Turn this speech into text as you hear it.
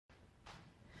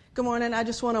Good morning. I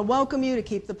just want to welcome you to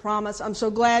Keep the Promise. I'm so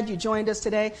glad you joined us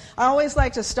today. I always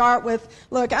like to start with,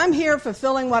 look, I'm here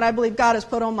fulfilling what I believe God has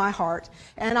put on my heart.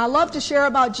 And I love to share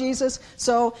about Jesus,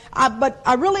 but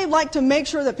I really like to make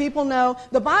sure that people know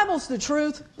the Bible's the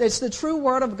truth. It's the true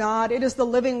Word of God. It is the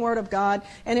living Word of God,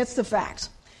 and it's the facts.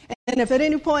 And if at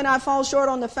any point I fall short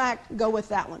on the fact, go with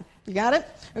that one. You got it?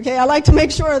 Okay, I like to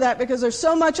make sure of that because there's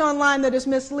so much online that is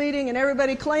misleading and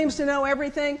everybody claims to know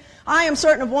everything. I am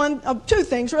certain of two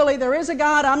things, really. There is a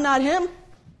God, I'm not Him.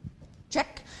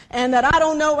 Check. And that I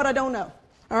don't know what I don't know.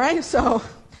 All right? So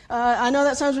I know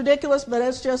that sounds ridiculous, but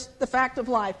it's just the fact of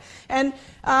life. And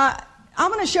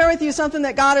I'm going to share with you something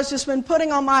that God has just been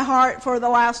putting on my heart for the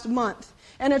last month.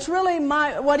 And it's really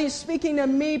what He's speaking to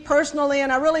me personally,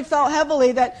 and I really felt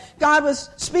heavily that God was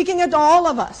speaking it to all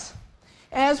of us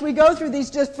as we go through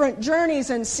these different journeys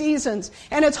and seasons.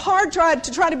 And it's hard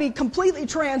to try to be completely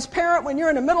transparent when you're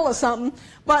in the middle of something,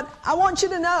 but I want you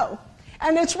to know.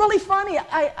 And it's really funny.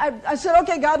 I said,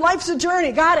 okay, God, life's a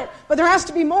journey, got it, but there has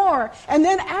to be more. And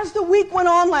then as the week went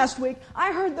on last week,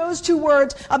 I heard those two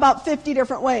words about 50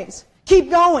 different ways.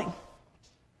 Keep going.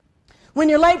 When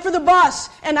you're late for the bus,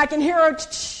 and I can hear her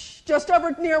just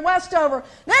over near Westover,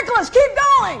 Nicholas, keep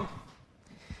going.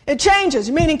 It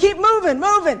changes, meaning keep moving.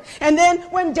 And then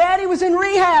when Daddy was in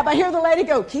rehab, I hear the lady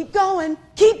go, keep going.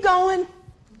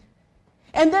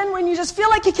 And then when you just feel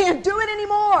like you can't do it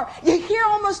anymore, you hear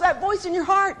almost that voice in your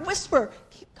heart whisper,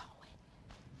 keep going.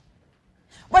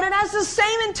 But it has the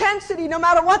same intensity no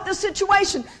matter what the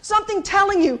situation, something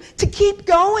telling you to keep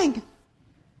going.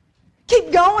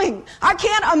 Keep going. I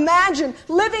can't imagine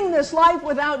living this life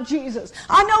without Jesus.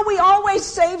 I know we always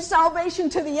save salvation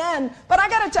to the end, but I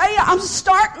got to tell you, I'm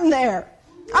starting there.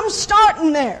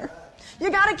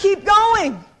 You got to keep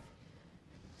going.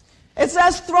 It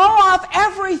says, throw off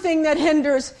everything that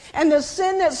hinders and the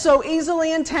sin that so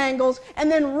easily entangles,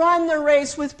 and then run the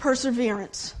race with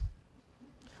perseverance.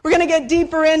 We're going to get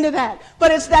deeper into that,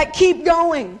 but it's that keep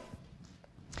going.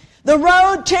 The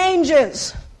road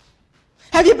changes.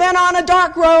 Have you been on a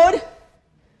dark road?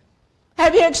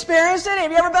 Have you experienced it?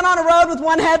 Have you ever been on a road with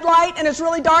one headlight and it's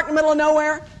really dark in the middle of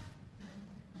nowhere?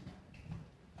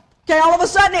 Okay, all of a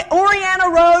sudden, the Oriana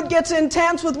Road gets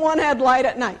intense with one headlight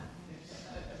at night.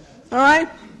 All right?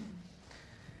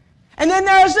 And then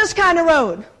there's this kind of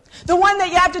road. The one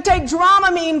that you have to take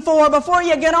Dramamine for before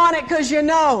you get on it because you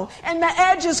know. And the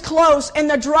edge is close and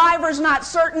the driver's not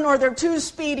certain or they're too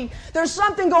speedy. There's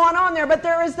something going on there, but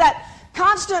there is that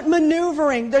constant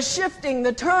maneuvering, the shifting,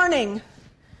 the turning.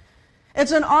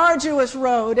 It's an arduous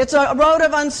road. It's a road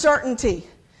of uncertainty.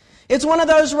 It's one of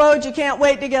those roads you can't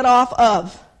wait to get off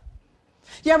of.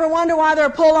 You ever wonder why there are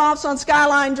pull-offs on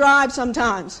Skyline Drive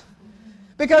sometimes?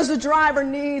 Because the driver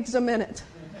needs a minute.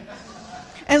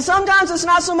 And sometimes it's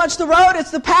not so much the road,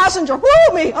 it's the passenger.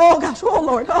 Woo, me! Oh, gosh. Oh,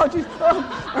 Lord. Oh, Jesus.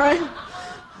 Oh. All right?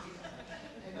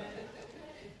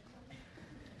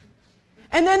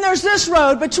 And then there's this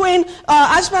road between,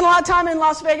 I spent a lot of time in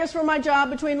Las Vegas for my job.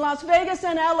 Between Las Vegas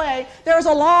and LA, there's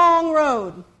a long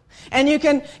road. And you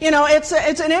can, it's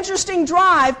an interesting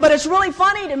drive, but it's really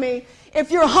funny to me.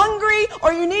 If you're hungry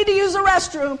or you need to use the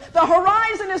restroom, the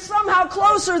horizon is somehow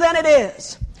closer than it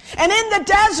is. And in the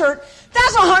desert,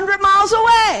 that's 100 miles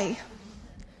away.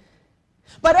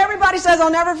 But everybody says, I'll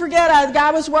never forget, a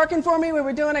guy was working for me. We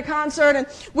were doing a concert, and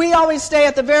we always stay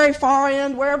at the very far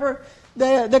end, wherever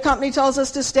the company tells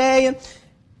us to stay.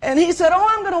 And he said,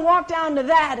 I'm going to walk down to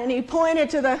that. And he pointed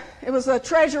to it was a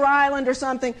Treasure Island or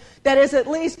something that is at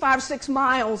least 5-6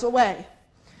 miles away.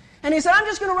 And he said, I'm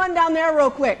just going to run down there real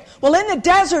quick. Well, in the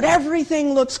desert,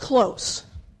 everything looks close.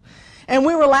 And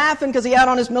we were laughing because he had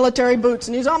on his military boots.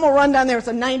 And he's, I'm going to run down there. It's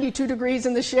 92 degrees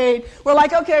in the shade. We're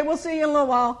like, okay, we'll see you in a little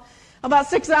while. About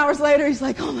 6 hours later, he's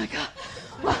like, oh, my God.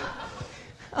 Well,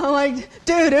 I'm like,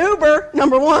 dude, Uber,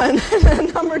 number one.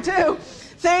 Number two,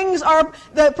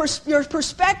 your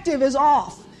perspective is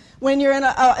off when you're in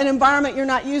an environment you're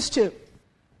not used to.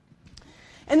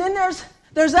 And then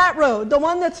there's that road, the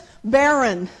one that's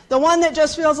barren, the one that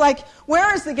just feels like,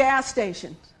 where is the gas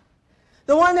station?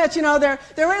 The one that,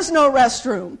 there is no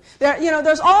restroom.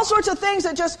 There's all sorts of things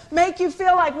that just make you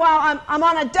feel like, wow, I'm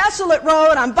on a desolate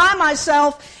road, I'm by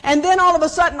myself, and then all of a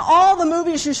sudden, all the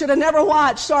movies you should have never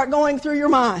watched start going through your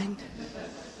mind.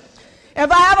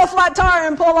 If I have a flat tire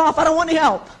and pull off, I don't want any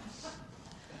help.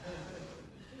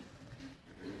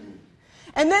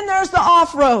 And then there's the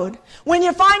off-road, When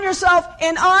you find yourself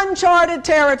in uncharted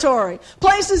territory,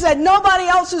 places that nobody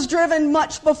else has driven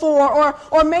much before,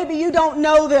 or maybe you don't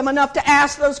know them enough to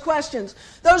ask those questions.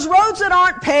 Those roads that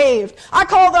aren't paved, I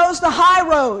call those the high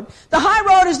road. The high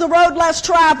road is the road less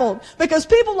traveled, because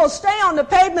people will stay on the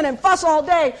pavement and fuss all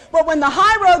day, but when the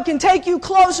high road can take you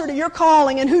closer to your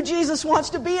calling and who Jesus wants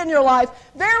to be in your life,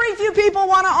 very few people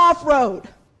want to off-road.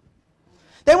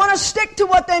 They want to stick to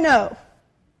what they know.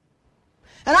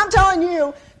 And I'm telling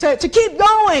you, to keep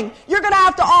going, you're going to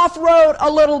have to off-road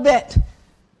a little bit.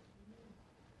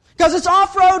 Because it's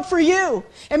off-road for you.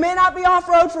 It may not be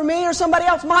off-road for me or somebody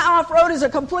else. My off-road is a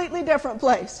completely different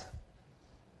place.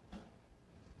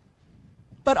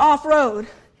 But off-road.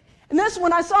 And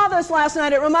when I saw this last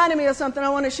night, it reminded me of something I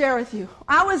want to share with you.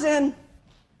 I was in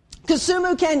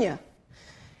Kisumu, Kenya.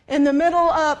 In the middle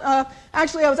of,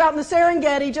 actually I was out in the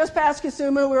Serengeti, just past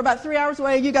Kisumu. We were about 3 hours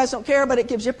away. You guys don't care, but it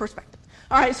gives you perspective.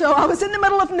 All right, so I was in the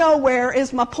middle of nowhere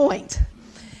is my point.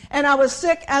 And I was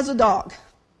sick as a dog.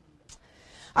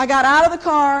 I got out of the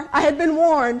car. I had been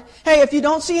warned, hey, if you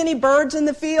don't see any birds in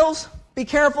the fields, be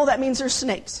careful. That means there's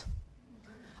snakes.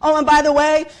 Oh, and by the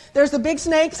way, there's the big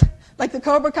snakes, like the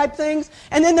cobra type things.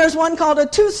 And then there's one called a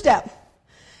two-step.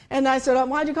 And I said,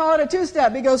 why'd you call it a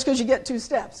two-step? He goes, because you get 2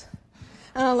 steps.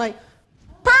 And I'm like,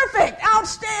 perfect,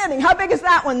 outstanding. How big is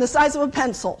that one? The size of a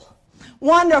pencil.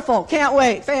 Wonderful, can't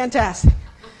wait, fantastic.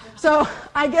 So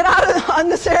I get out on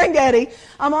the Serengeti.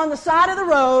 I'm on the side of the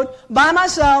road by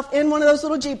myself in one of those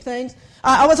little Jeep things.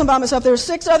 I wasn't by myself. There were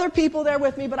 6 other people there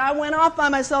with me, but I went off by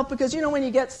myself because, you know, when you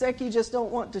get sick, you just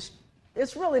don't want to.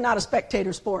 It's really not a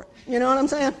spectator sport. You know what I'm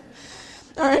saying?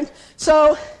 All right.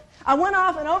 So I went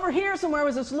off, and over here somewhere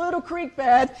was this little creek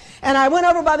bed, and I went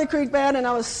over by the creek bed, and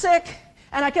I was sick,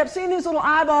 and I kept seeing these little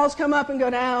eyeballs come up and go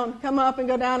down, come up and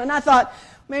go down, and I thought,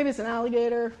 maybe it's an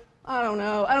alligator. I don't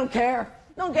know. I don't care.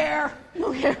 Don't care.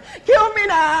 Don't care. Kill me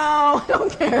now.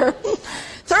 Don't care.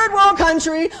 Third world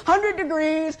country, 100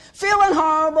 degrees, feeling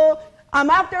horrible. I'm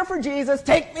out there for Jesus.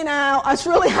 Take me now. That's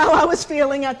really how I was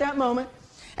feeling at that moment.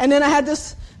 And then I had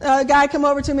this guy come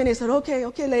over to me and he said, okay,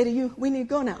 lady, we need to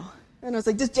go now. And I was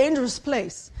like, this dangerous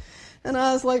place. And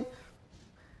I was like,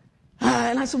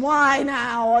 and I said, why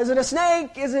now? Is it a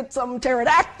snake? Is it some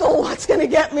pterodactyl? What's going to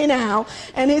get me now?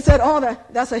 And he said,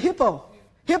 that's a hippo.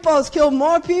 Hippos kill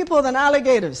more people than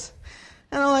alligators.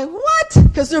 And I'm like, what?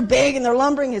 Because they're big and they're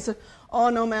lumbering. He said, oh,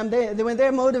 no, ma'am, when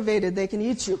they're motivated, they can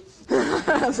eat you.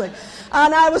 I was like,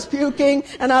 and I was puking,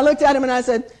 and I looked at him and I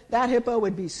said, that hippo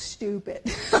would be stupid.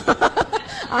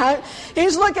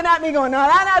 He's looking at me going, no,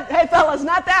 hey, fellas,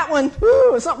 not that one.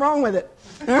 Woo, there's something wrong with it.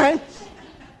 All right?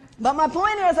 But my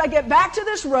point is, I get back to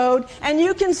this road, and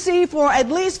you can see for at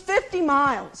least 50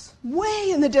 miles, way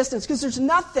in the distance, because there's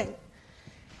nothing.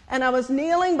 And I was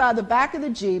kneeling by the back of the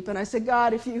Jeep, and I said,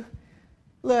 God, if you,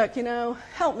 look,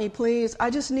 help me, please. I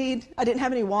didn't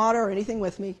have any water or anything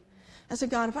with me. I said,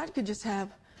 God, if I could just have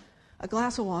a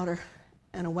glass of water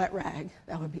and a wet rag,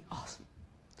 that would be awesome.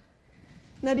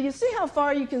 Now, do you see how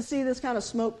far you can see this kind of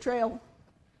smoke trail?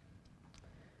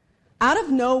 Out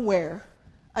of nowhere,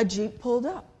 a Jeep pulled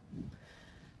up.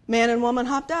 Man and woman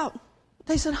hopped out.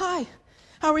 They said, hi,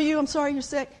 how are you? I'm sorry you're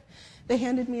sick. They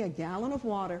handed me a gallon of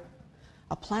water,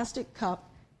 a plastic cup,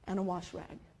 and a wash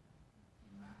rag.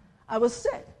 I was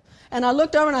sick. And I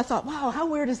looked over and I thought, wow, how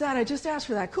weird is that? I just asked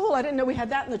for that. Cool, I didn't know we had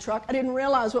that in the truck. I didn't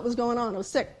realize what was going on. I was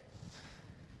sick.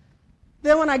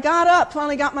 Then when I got up,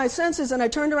 finally got my senses, and I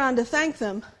turned around to thank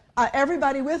them,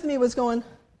 everybody with me was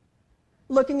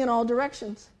looking in all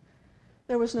directions.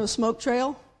 There was no smoke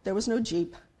trail. There was no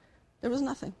Jeep. There was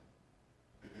nothing.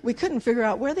 We couldn't figure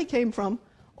out where they came from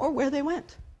or where they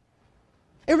went.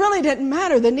 It really didn't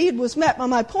matter. The need was met. But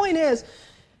my point is,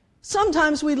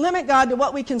 sometimes we limit God to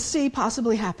what we can see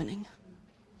possibly happening.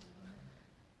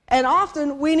 And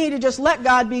often we need to just let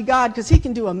God be God because he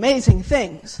can do amazing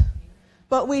things.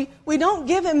 But we don't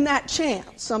give him that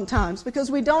chance sometimes because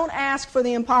we don't ask for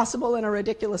the impossible in a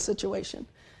ridiculous situation.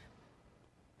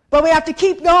 But we have to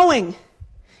keep going.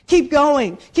 Keep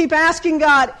going. Keep asking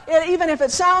God. Even if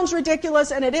it sounds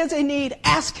ridiculous and it is a need,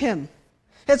 ask him.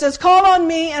 It says, call on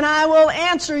me and I will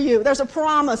answer you. There's a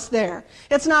promise there.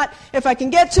 It's not, if I can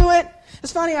get to it.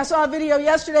 It's funny, I saw a video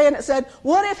yesterday and it said,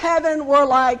 what if heaven were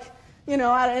like,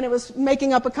 and it was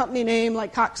making up a company name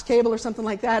like Cox Cable or something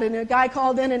like that. And a guy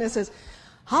called in and it says,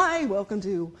 hi, welcome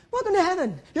to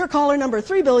heaven. Your caller number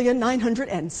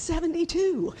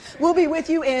 3,972. We'll be with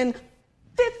you in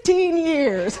 15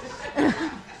 years.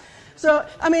 So,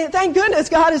 thank goodness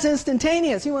God is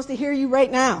instantaneous. He wants to hear you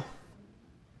right now.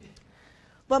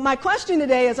 But my question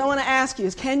today is, I want to ask you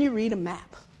is, can you read a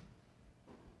map?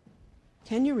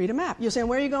 Can you read a map? You're saying,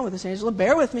 where are you going with this, Angela?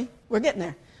 Bear with me. We're getting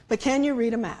there. but can you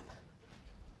read a map?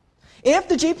 If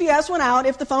the GPS went out,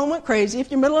 if the phone went crazy,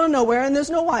 if you're in the middle of nowhere and there's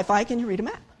no Wi-Fi, can you read a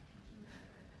map?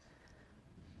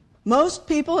 Most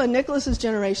people in Nicholas's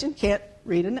generation can't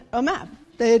read a map.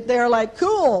 They're like,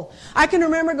 cool. I can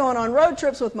remember going on road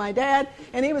trips with my dad,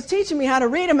 and he was teaching me how to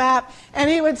read a map, and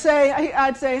he would say,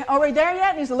 I'd say, are we there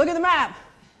yet? And he said, look at the map.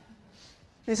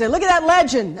 And he'd say, look at that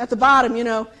legend at the bottom, you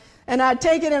know. And I'd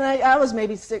take it, and I was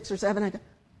maybe 6 or 7. I'd go,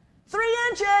 3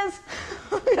 inches.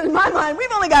 In my mind,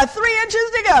 we've only got 3 inches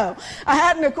to go. I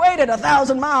hadn't equated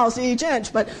 1,000 miles to each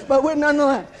inch, but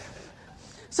nonetheless.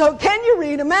 So can you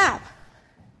read a map?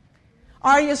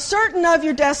 Are you certain of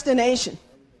your destination?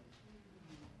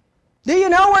 Do you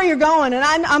know where you're going? And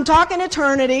I'm talking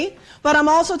eternity, but I'm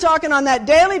also talking on that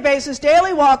daily basis,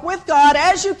 daily walk with God.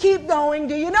 As you keep going,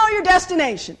 do you know your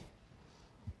destination?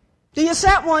 Do you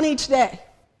set one each day?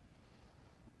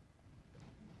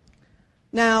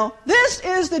 Now, this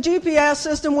is the GPS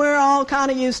system we're all kind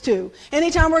of used to.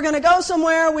 Anytime we're going to go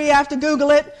somewhere, we have to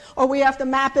Google it, or we have to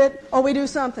map it, or we do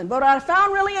something. But what I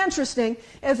found really interesting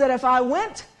is that if I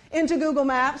went into Google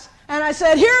Maps and I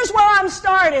said, here's where I'm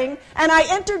starting, and I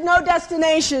entered no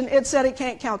destination, it said it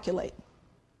can't calculate.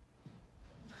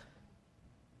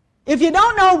 If you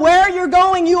don't know where you're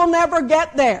going, you'll never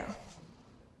get there.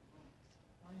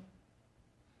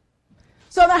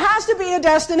 So there has to be a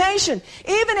destination,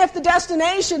 even if the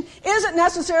destination isn't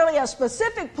necessarily a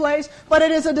specific place, but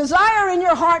it is a desire in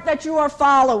your heart that you are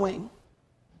following.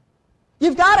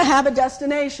 You've got to have a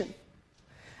destination.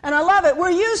 And I love it.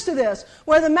 We're used to this,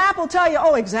 where the map will tell you,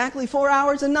 oh, exactly 4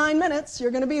 hours and 9 minutes,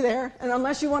 you're going to be there. And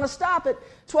unless you want to stop at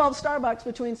 12 Starbucks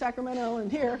between Sacramento and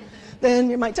here,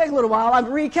 then it might take a little while. I'm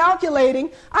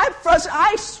recalculating.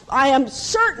 I am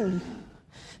certain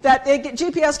that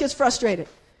GPS gets frustrated.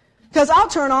 Because I'll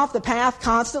turn off the path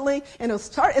constantly, and it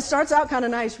starts out kind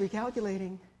of nice,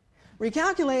 recalculating,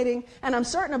 and I'm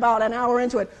certain about an hour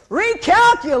into it,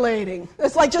 recalculating.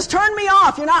 It's like, just turn me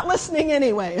off. You're not listening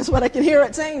anyway, is what I can hear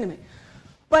it saying to me.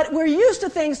 But we're used to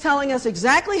things telling us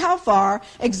exactly how far,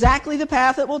 exactly the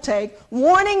path it will take,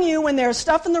 warning you when there's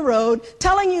stuff in the road,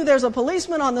 telling you there's a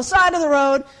policeman on the side of the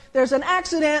road, there's an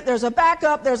accident, there's a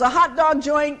backup, there's a hot dog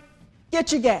joint,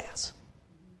 get your gas.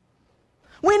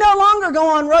 We no longer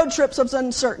go on road trips of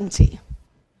uncertainty.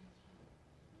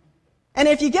 And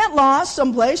if you get lost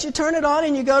someplace, you turn it on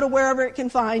and you go to wherever it can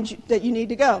find you, that you need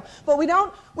to go. But we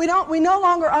no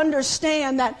longer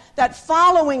understand that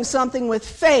following something with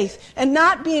faith and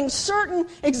not being certain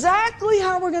exactly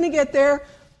how we're going to get there.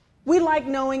 We like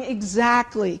knowing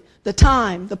exactly the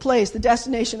time, the place, the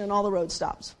destination, and all the road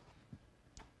stops.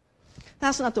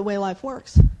 That's not the way life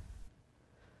works.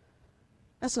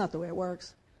 That's not the way it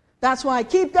works. That's why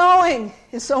keep going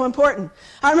is so important.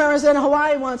 I remember I was in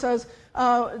Hawaii once. I was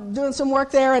doing some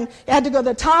work there, and you had to go to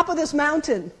the top of this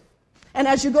mountain. And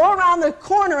as you go around the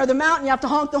corner of the mountain, you have to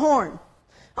honk the horn.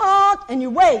 Honk, and you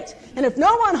wait. And if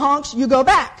no one honks, you go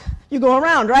back. You go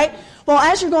around, right? Well,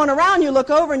 as you're going around, you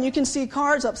look over, and you can see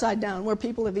cars upside down where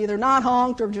people have either not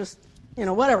honked or just,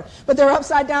 whatever. But they're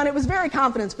upside down. It was very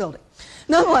confidence building.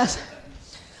 Nonetheless,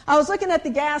 I was looking at the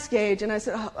gas gauge, and I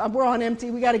said, we're on empty.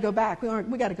 We got to go back. We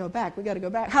got to go back. We got to go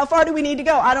back. How far do we need to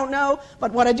go? I don't know,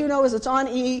 but what I do know is it's on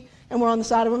E, and we're on the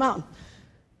side of a mountain.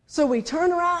 So we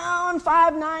turn around,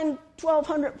 5, 9,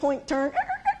 1,200 point turn.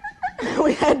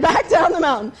 We head back down the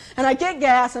mountain, and I get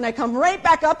gas, and I come right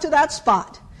back up to that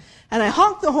spot. And I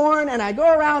honk the horn, and I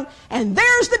go around, and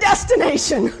there's the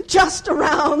destination, just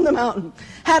around the mountain.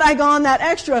 Had I gone that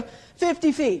extra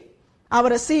 50 feet, I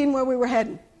would have seen where we were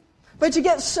heading. But you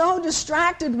get so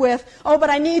distracted with, but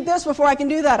I need this before I can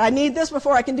do that. I need this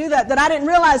before I can do that, that I didn't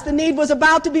realize the need was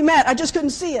about to be met. I just couldn't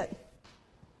see it.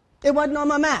 It wasn't on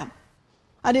my map.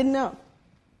 I didn't know.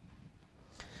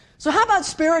 So how about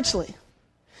spiritually?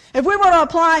 If we were to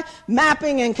apply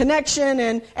mapping and connection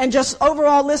and just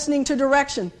overall listening to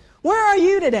direction, where are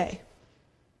you today?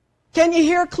 Can you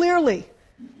hear clearly?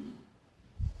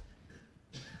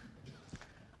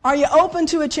 Are you open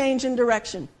to a change in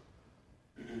direction?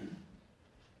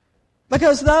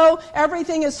 Because though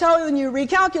everything is telling you,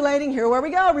 recalculating, here where we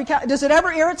go, does it ever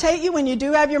irritate you when you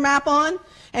do have your map on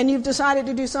and you've decided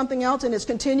to do something else and it's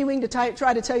continuing to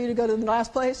try to tell you to go to the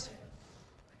last place?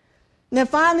 And then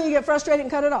finally you get frustrated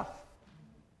and cut it off.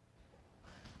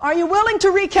 Are you willing to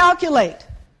recalculate?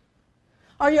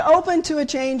 Are you open to a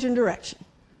change in direction?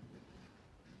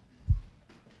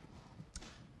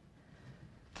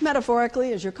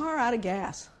 Metaphorically, is your car out of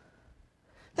gas?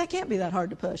 That can't be that hard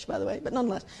to push, by the way, but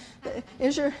nonetheless.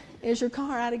 Is your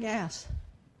car out of gas?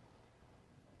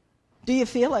 Do you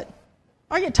feel it?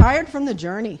 Are you tired from the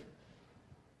journey?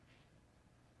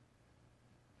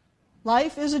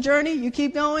 Life is a journey. You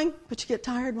keep going, but you get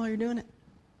tired while you're doing it.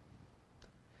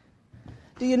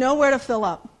 Do you know where to fill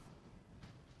up?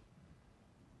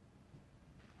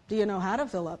 Do you know how to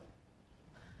fill up?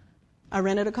 I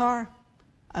rented a car.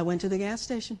 I went to the gas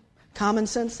station. Common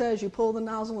sense says you pull the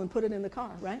nozzle and put it in the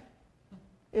car, right?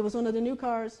 It was one of the new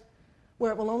cars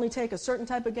where it will only take a certain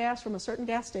type of gas from a certain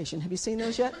gas station. Have you seen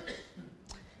those yet?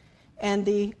 And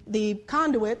the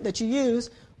conduit that you use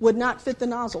would not fit the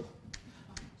nozzle.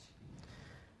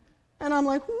 And I'm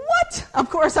like, what? Of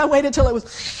course, I waited till it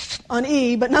was on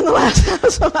E, but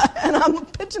nonetheless, and I'm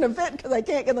pitching a fit because I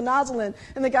can't get the nozzle in.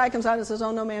 And the guy comes out and says,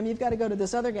 oh, no, ma'am, you've got to go to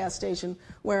this other gas station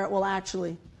where it will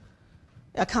actually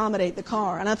accommodate the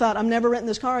car. And I thought, I'm never renting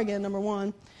this car again, number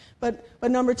one. But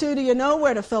number two, do you know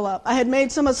where to fill up? I had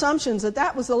made some assumptions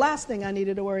that was the last thing I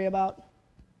needed to worry about.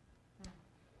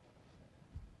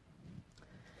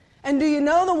 And do you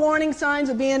know the warning signs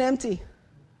of being empty?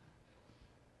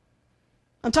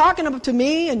 I'm talking to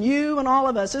me and you and all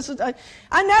of us.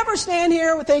 I never stand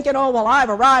here thinking, oh, well, I've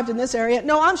arrived in this area.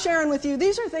 No, I'm sharing with you.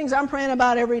 These are things I'm praying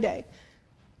about every day.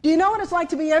 Do you know what it's like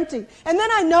to be empty? And then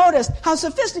I noticed how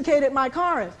sophisticated my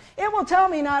car is. It will tell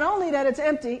me not only that it's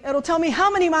empty, it'll tell me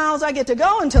how many miles I get to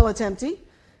go until it's empty.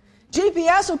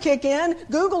 GPS will kick in.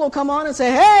 Google will come on and say,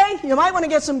 hey, you might want to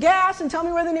get some gas and tell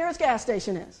me where the nearest gas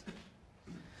station is.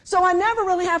 So I never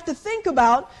really have to think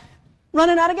about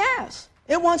running out of gas.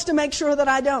 It wants to make sure that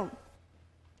I don't.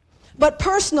 But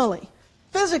personally,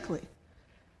 physically,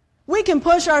 we can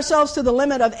push ourselves to the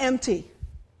limit of empty.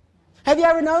 Have you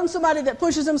ever known somebody that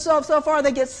pushes themselves so far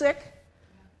they get sick?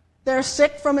 They're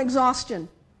sick from exhaustion.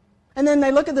 And then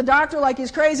they look at the doctor like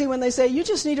he's crazy when they say, you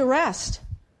just need to rest.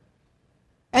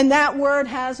 And that word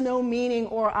has no meaning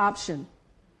or option.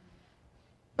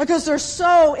 Because they're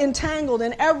so entangled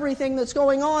in everything that's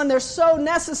going on, they're so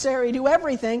necessary to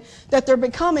everything that they're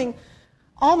becoming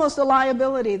almost a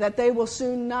liability, that they will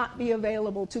soon not be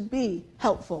available to be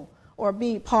helpful or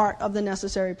be part of the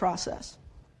necessary process.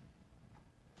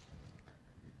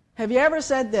 Have you ever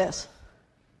said this?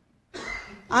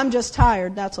 I'm just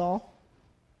tired, that's all.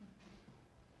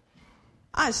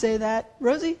 I say that,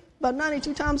 Rosie, about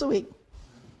 92 times a week.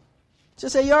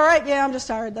 Just say, you all right? Yeah, I'm just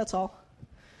tired, that's all.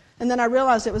 And then I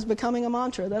realized it was becoming a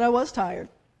mantra, that I was tired,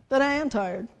 that I am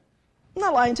tired. I'm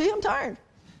not lying to you, I'm tired.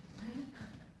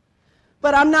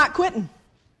 But I'm not quitting.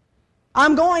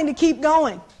 I'm going to keep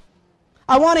going.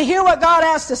 I want to hear what God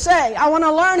has to say. I want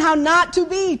to learn how not to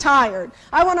be tired.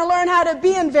 I want to learn how to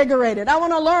be invigorated. I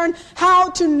want to learn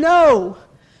how to know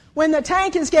when the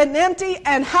tank is getting empty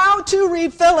and how to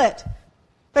refill it.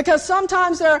 Because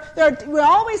sometimes we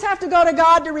always have to go to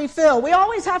God to refill. We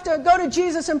always have to go to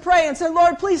Jesus and pray and say,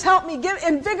 Lord, please help me,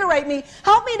 invigorate me.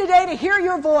 Help me today to hear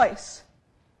your voice.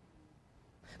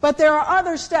 But there are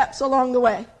other steps along the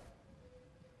way.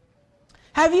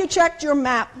 Have you checked your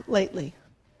map lately?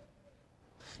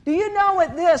 Do you know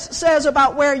what this says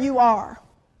about where you are?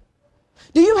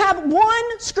 Do you have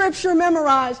one scripture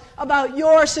memorized about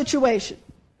your situation?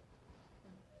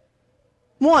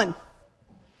 One.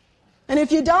 And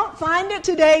if you don't, find it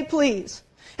today, please.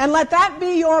 And let that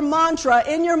be your mantra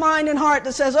in your mind and heart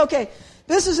that says, okay,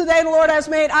 this is the day the Lord has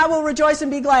made. I will rejoice and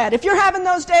be glad. If you're having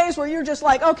those days where you're just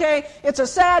like, okay, it's a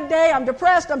sad day. I'm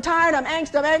depressed. I'm tired. I'm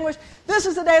angst. I'm anguish. This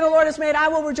is the day the Lord has made. I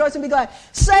will rejoice and be glad.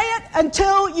 Say it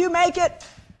until you make it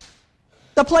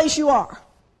the place you are.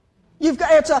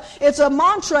 It's a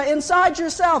mantra inside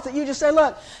yourself that you just say,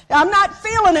 look, I'm not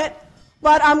feeling it,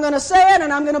 but I'm going to say it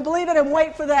and I'm going to believe it and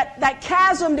wait for that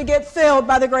chasm to get filled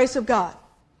by the grace of God.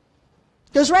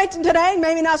 Because right today,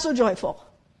 maybe not so joyful.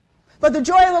 But the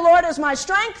joy of the Lord is my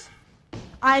strength.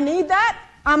 I need that.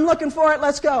 I'm looking for it.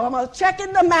 Let's go. I'm going to check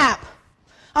in the map.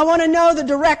 I want to know the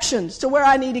directions to where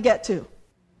I need to get to.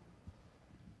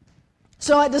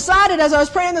 So I decided as I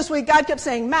was praying this week, God kept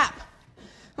saying map.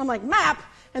 I'm like, map?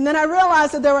 And then I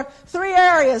realized that there were 3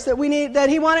 areas that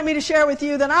He wanted me to share with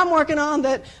you that I'm working on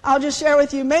that I'll just share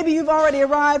with you. Maybe you've already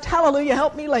arrived. Hallelujah,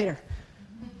 help me later.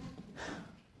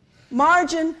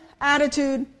 Margin,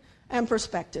 attitude, and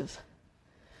perspective.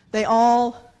 They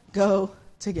all go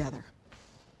together.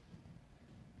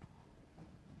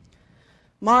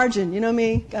 Margin, you know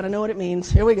me, got to know what it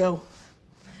means. Here we go.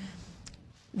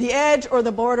 The edge or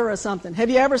the border of something. Have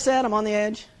you ever said, I'm on the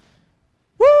edge?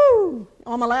 Woo!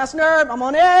 On my last nerve, I'm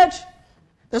on edge.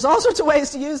 There's all sorts of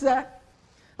ways to use that.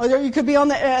 Or you could be on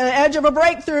the edge of a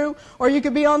breakthrough, or you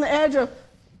could be on the edge of...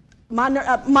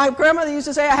 My grandmother used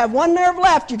to say, I have one nerve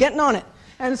left, you're getting on it.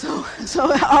 And so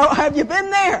have you been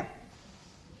there?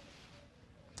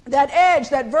 That edge,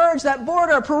 that verge, that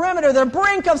border, perimeter, the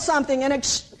brink of something,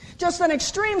 just an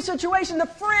extreme situation, the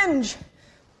fringe.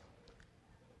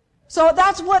 So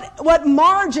that's what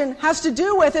margin has to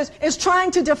do with is trying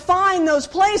to define those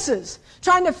places,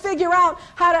 trying to figure out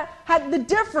how the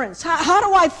difference. How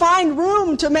do I find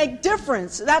room to make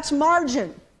difference? That's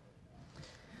margin.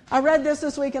 I read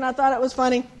this week and I thought it was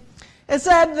funny. It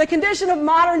said, the condition of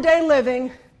modern day living,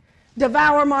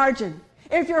 devour margin.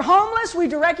 If you're homeless, we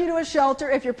direct you to a shelter.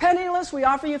 If you're penniless, we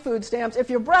offer you food stamps. If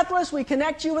you're breathless, we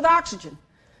connect you with oxygen.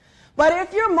 But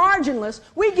if you're marginless,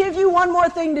 we give you one more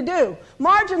thing to do.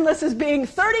 Marginless is being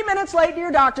 30 minutes late to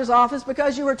your doctor's office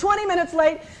because you were 20 minutes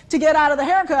late to get out of the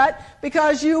haircut,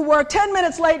 because you were 10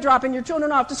 minutes late dropping your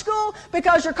children off to school,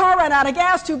 because your car ran out of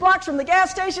gas 2 blocks from the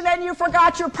gas station and you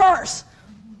forgot your purse.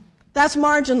 That's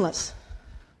marginless.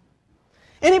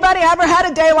 Anybody ever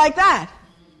had a day like that?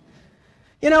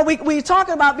 You know, we talk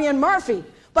about being Murphy,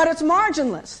 but it's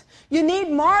marginless. You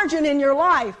need margin in your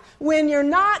life. When you're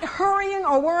not hurrying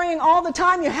or worrying all the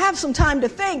time, you have some time to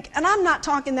think. And I'm not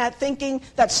talking that thinking,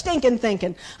 that stinking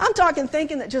thinking. I'm talking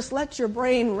thinking that just lets your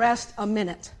brain rest a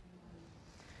minute.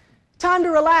 Time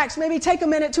to relax. Maybe take a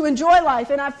minute to enjoy life.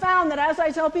 And I've found that as I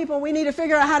tell people we need to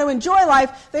figure out how to enjoy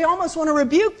life, they almost want to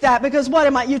rebuke that because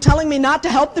you telling me not to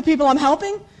help the people I'm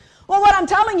helping? Well, what I'm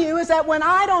telling you is that when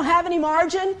I don't have any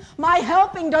margin, my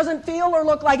helping doesn't feel or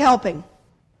look like helping.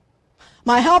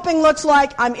 My helping looks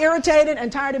like I'm irritated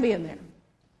and tired of being there.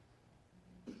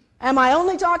 Am I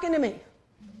only talking to me?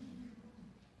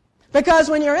 Because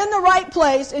when you're in the right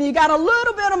place and you got a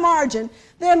little bit of margin,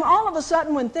 then all of a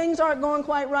sudden when things aren't going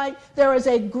quite right, there is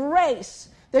a grace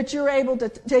that you're able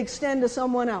to extend to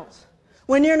someone else.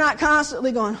 When you're not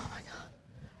constantly going, oh my God,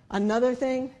 another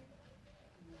thing.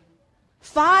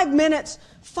 5 minutes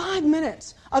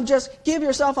of just give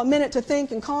yourself a minute to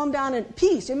think and calm down in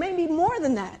peace. It may be more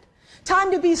than that.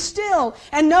 Time to be still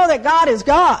and know that God is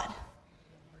God.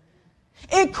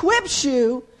 Equips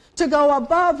you to go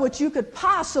above what you could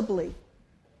possibly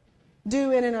do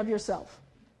in and of yourself.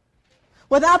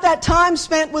 Without that time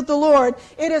spent with the Lord,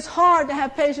 it is hard to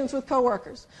have patience with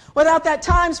coworkers. Without that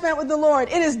time spent with the Lord,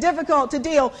 it is difficult to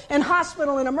deal in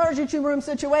hospital and emergency room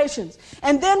situations.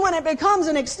 And then when it becomes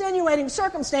an extenuating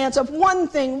circumstance of one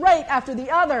thing right after the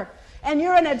other, and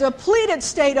you're in a depleted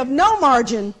state of no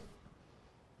margin,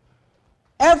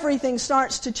 everything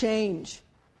starts to change.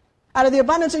 Out of the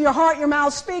abundance of your heart, your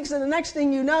mouth speaks, and the next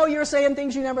thing you know, you're saying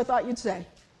things you never thought you'd say.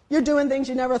 You're doing things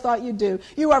you never thought you'd do.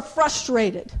 You are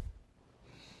frustrated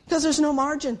because there's no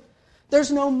margin.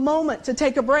 There's no moment to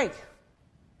take a break.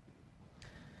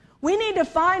 We need to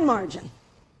find margin.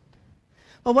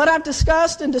 But what I've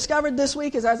discussed and discovered this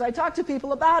week is as I talk to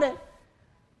people about it,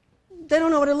 they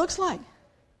don't know what it looks like.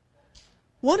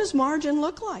 What does margin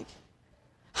look like?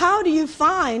 How do you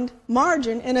find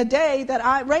margin in a day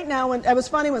that right now, it was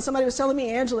funny when somebody was telling me,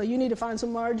 Angela, you need to find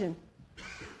some margin.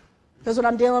 Because when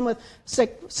I'm dealing with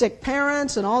sick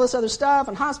parents and all this other stuff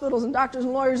and hospitals and doctors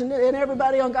and lawyers and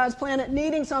everybody on God's planet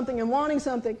needing something and wanting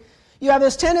something, you have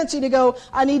this tendency to go,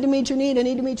 I need to meet your need, I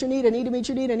need to meet your need, I need to meet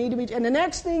your need, I need to meet, and the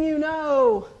next thing you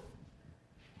know,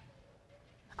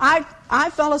 I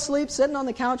fell asleep sitting on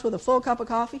the couch with a full cup of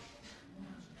coffee,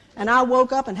 and I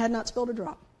woke up and had not spilled a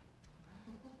drop.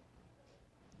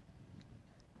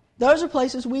 Those are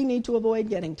places we need to avoid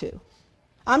getting to.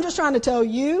 I'm just trying to tell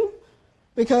you,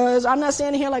 because I'm not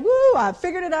standing here like, woo, I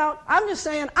figured it out. I'm just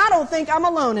saying I don't think I'm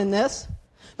alone in this,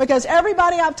 because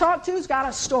everybody I've talked to's got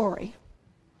a story.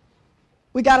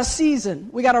 We got a season.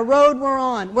 We got a road we're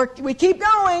on. We keep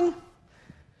going.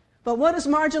 But what does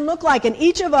margin look like? And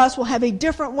each of us will have a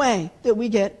different way that we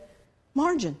get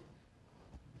margin.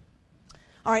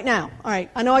 All right,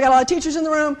 I know I got a lot of teachers in the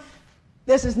room.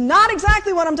 This is not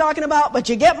exactly what I'm talking about, but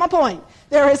you get my point.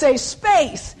 There is a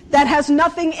space that has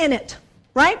nothing in it,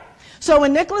 right? So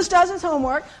when Nicholas does his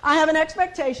homework, I have an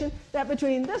expectation that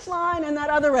between this line and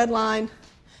that other red line,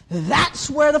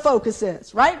 that's where the focus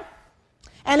is, right?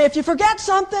 And if you forget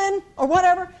something or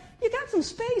whatever, you got some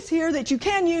space here that you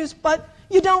can use, but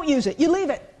you don't use it. You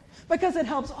leave it because it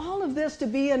helps all of this to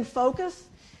be in focus,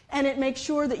 and it makes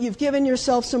sure that you've given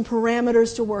yourself some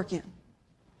parameters to work in.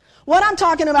 What I'm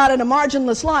talking about in a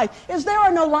marginless life is there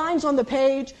are no lines on the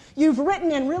page. You've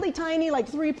written in really tiny, like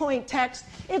 3-point text.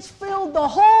 It's filled the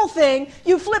whole thing.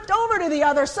 You flipped over to the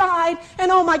other side,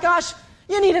 and oh my gosh,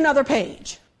 you need another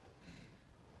page.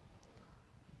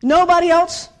 Nobody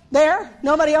else there?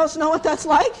 Nobody else know what that's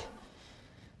like?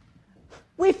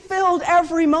 We filled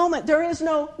every moment. There is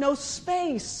no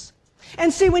space.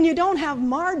 And see, when you don't have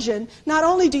margin, not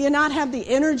only do you not have the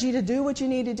energy to do what you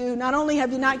need to do, not only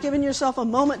have you not given yourself a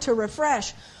moment to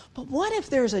refresh, but what if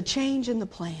there's a change in the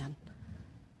plan?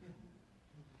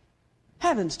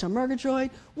 Heavens to Murgatroyd,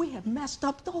 we have messed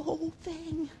up the whole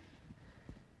thing.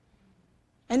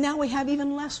 And now we have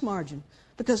even less margin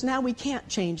because now we can't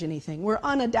change anything. We're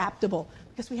unadaptable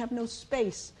because we have no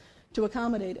space to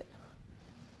accommodate it.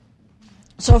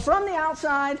 So from the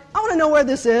outside, I want to know where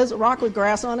this is, a rock with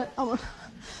grass on it.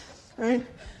 Right?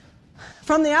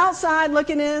 From the outside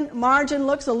looking in, margin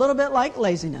looks a little bit like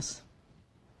laziness.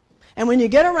 And when you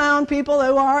get around people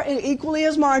who are equally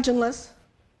as marginless,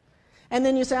 and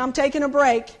then you say, I'm taking a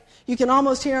break, you can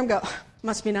almost hear them go,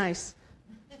 must be nice.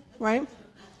 Right?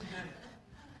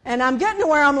 And I'm getting to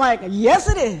where I'm like, yes,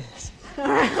 it is.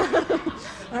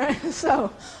 All right?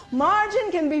 So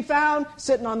margin can be found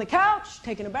sitting on the couch,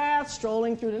 taking a bath,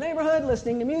 strolling through the neighborhood,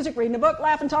 listening to music, reading a book,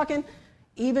 laughing, talking,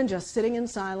 even just sitting in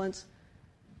silence.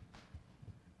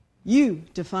 You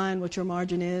define what your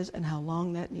margin is and how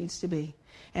long that needs to be.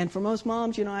 And for most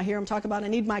moms, I hear them talk about, I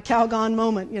need my Calgon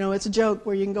moment. It's a joke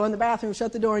where you can go in the bathroom,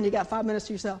 shut the door, and you got 5 minutes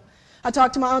to yourself. I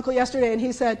talked to my uncle yesterday, and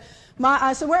he said,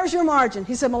 I said, where's your margin?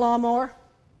 He said, my lawnmower.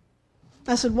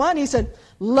 I said, what? He said,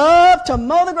 love to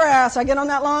mow the grass. I get on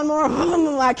that lawnmower,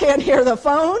 I can't hear the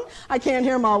phone. I can't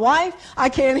hear my wife. I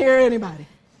can't hear anybody.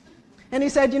 And he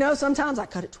said, sometimes I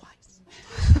cut it twice.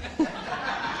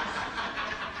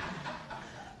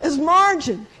 It's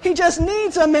margin. He just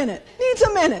needs a minute.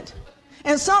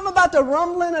 And something about the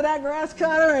rumbling of that grass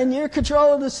cutter and your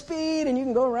control of the speed, and you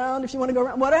can go around if you want to go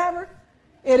around, whatever.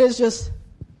 It is just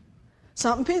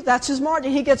something. That's his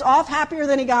margin. He gets off happier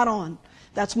than he got on.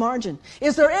 That's margin.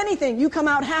 Is there anything you come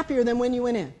out happier than when you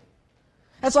went in?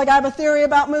 That's like I have a theory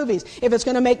about movies. If it's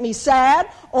going to make me sad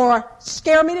or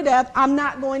scare me to death, I'm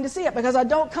not going to see it because I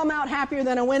don't come out happier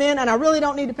than I went in, and I really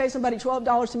don't need to pay somebody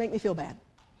 $12 to make me feel bad.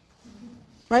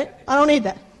 Right? I don't need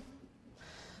that.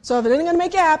 So if it isn't going to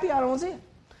make you happy, I don't want to see it.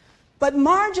 But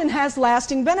margin has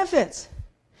lasting benefits.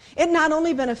 It not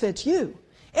only benefits you,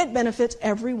 it benefits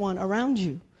everyone around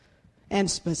you. And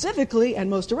specifically, and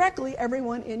most directly,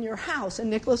 everyone in your house. And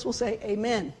Nicholas will say,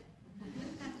 amen.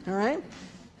 All right?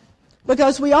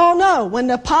 Because we all know when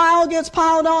the pile gets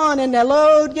piled on and the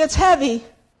load gets heavy,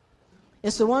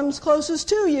 it's the ones closest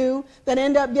to you that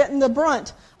end up getting the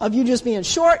brunt of you just being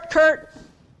short, curt,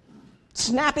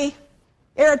 snappy,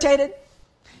 irritated.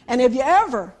 And if you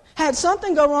ever had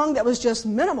something go wrong that was just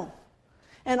minimal,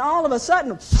 and all of a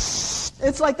sudden,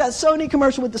 it's like that Sony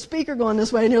commercial with the speaker going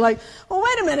this way, and you're like, well,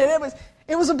 wait a minute,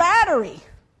 it was a battery.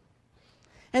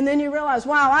 And then you realize,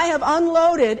 wow, I have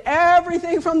unloaded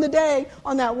everything from the day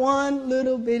on that one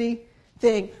little bitty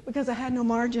thing because I had no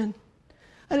margin.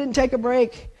 I didn't take a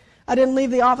break. I didn't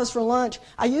leave the office for lunch.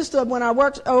 I used to, when I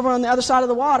worked over on the other side of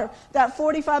the water, that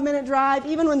 45-minute drive,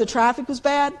 even when the traffic was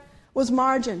bad, was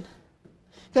margin.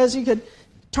 Because you could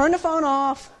turn the phone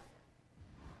off,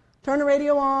 turn the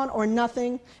radio on, or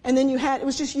nothing, and then it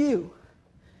was just you.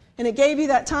 And it gave you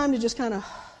that time to just kind of,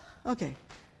 okay.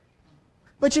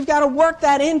 But you've got to work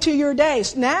that into your day.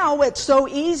 Now it's so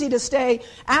easy to stay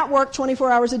at work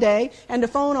 24 hours a day and to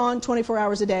phone on 24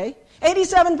 hours a day.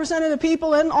 87% of the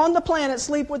people on the planet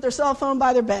sleep with their cell phone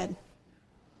by their bed.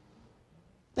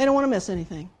 They don't want to miss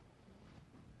anything.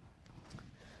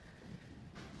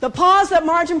 The pause that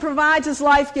margin provides is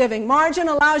life-giving. Margin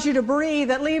allows you to breathe.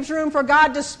 It leaves room for God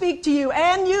to speak to you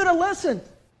and you to listen.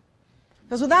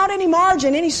 Because without any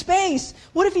margin, any space,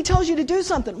 what if he tells you to do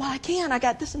something? Well, I can't. I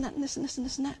got this and that and this and this and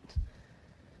this and that.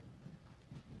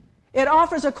 It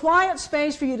offers a quiet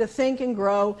space for you to think and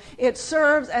grow. It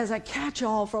serves as a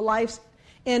catch-all for life's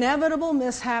inevitable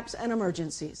mishaps and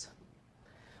emergencies.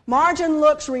 Margin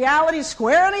looks reality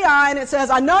square in the eye and it says,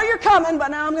 I know you're coming, but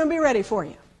now I'm going to be ready for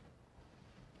you.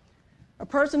 A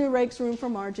person who makes room for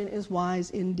margin is wise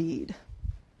indeed.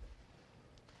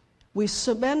 We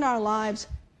spend our lives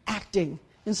acting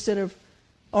instead of,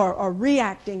 or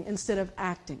reacting instead of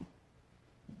acting.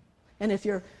 And if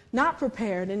you're not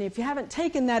prepared, and if you haven't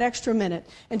taken that extra minute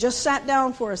and just sat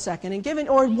down for a second and given,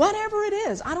 or whatever it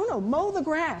is, I don't know, mow the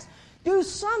grass, do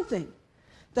something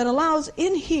that allows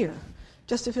in here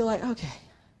just to feel like, okay,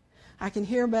 I can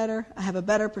hear better, I have a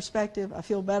better perspective, I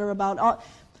feel better about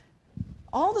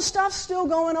all the stuff's still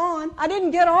going on. I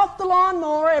didn't get off the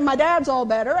lawnmower and my dad's all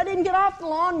better. I didn't get off the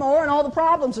lawnmower and all the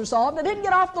problems are solved. I didn't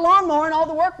get off the lawnmower and all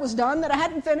the work was done that I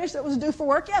hadn't finished that was due for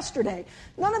work yesterday.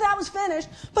 None of that was finished,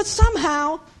 but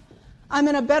somehow I'm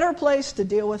in a better place to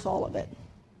deal with all of it.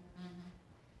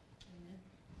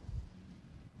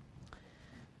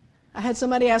 I had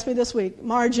somebody ask me this week,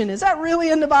 margin, is that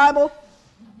really in the Bible?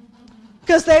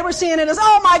 Because they were seeing it as,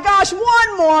 oh my gosh,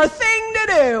 one more thing to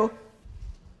do.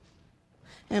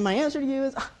 And my answer to you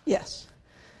is, yes.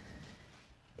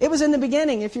 It was in the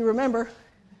beginning, if you remember.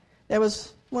 There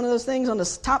was one of those things on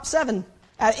the top 7.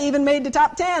 I even made the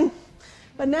top 10.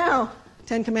 But now,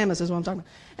 Ten Commandments is what I'm talking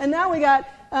about. And now we got,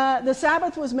 the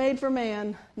Sabbath was made for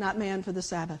man, not man for the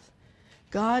Sabbath.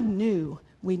 God knew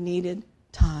we needed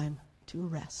time to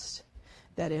rest,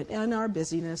 that in our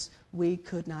busyness we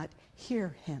could not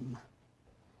hear him,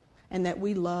 and that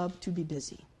we love to be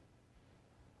busy.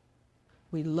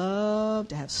 We love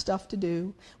to have stuff to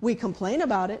do. We complain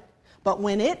about it, but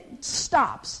when it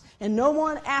stops and no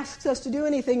one asks us to do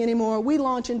anything anymore, we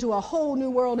launch into a whole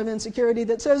new world of insecurity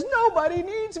that says, nobody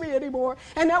needs me anymore.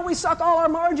 And now we suck all our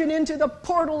margin into the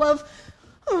portal of,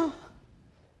 am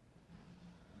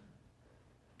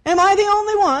I the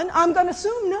only one? I'm going to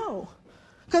assume no,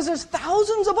 because there's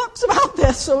thousands of books about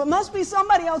this, so it must be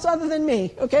somebody else other than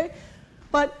me, okay?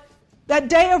 But that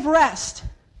day of rest,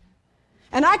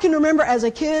 and I can remember as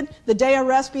a kid the day of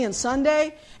rest being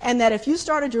Sunday, and that if you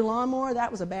started your lawnmower, that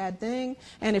was a bad thing.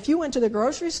 And if you went to the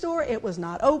grocery store, it was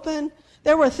not open.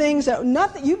 There were things that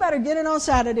nothing. You better get it on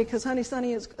Saturday because, honey,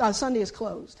 Sunday is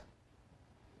closed.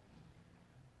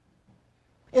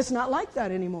 It's not like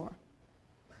that anymore.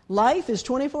 Life is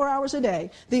 24 hours a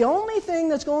day. The only thing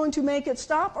that's going to make it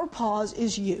stop or pause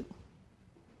is you.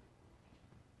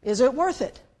 Is it worth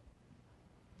it?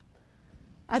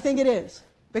 I think it is.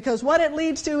 Because what it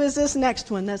leads to is this next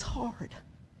one that's hard.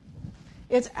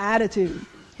 It's attitude.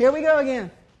 Here we go again.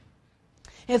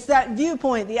 It's that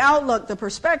viewpoint, the outlook, the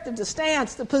perspective, the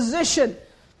stance, the position.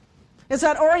 It's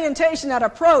that orientation, that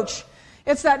approach.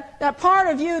 It's that part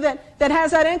of you that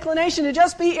has that inclination to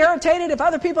just be irritated if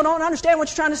other people don't understand what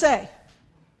you're trying to say.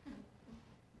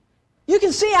 You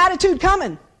can see attitude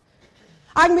coming.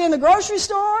 I can be in the grocery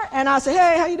store and I say,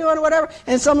 hey, how you doing, or whatever,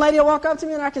 and some lady will walk up to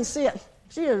me and I can see it.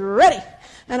 She is ready.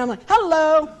 And I'm like,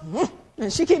 hello.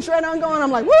 And she keeps right on going.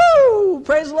 I'm like, woo,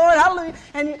 praise the Lord, hallelujah.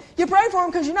 And you pray for them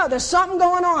because you know there's something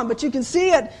going on, but you can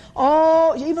see it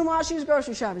all, even while she's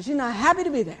grocery shopping. She's not happy to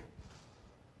be there.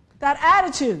 That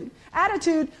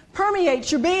attitude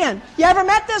permeates your being. You ever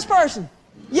met this person?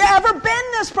 You ever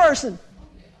been this person?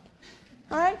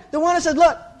 All right? The one that says,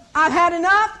 look, I've had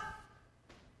enough.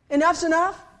 Enough's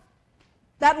enough.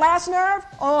 That last nerve,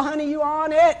 oh, honey, you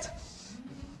on it.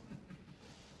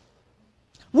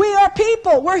 We are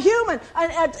people. We're human.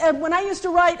 And when I used to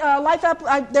write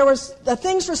there was the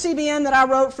things for CBN that I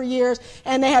wrote for years,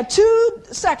 and they had two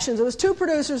sections. It was two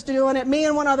producers doing it, me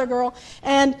and one other girl,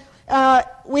 and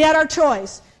we had our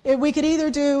choice. We could either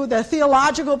do the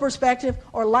theological perspective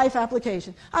or life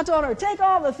application. I told her, take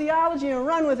all the theology and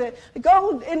run with it.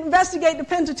 Go investigate the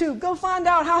Pentateuch. Go find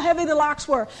out how heavy the locks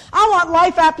were. I want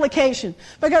life application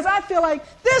because I feel like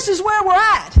this is where we're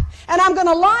at. And I'm going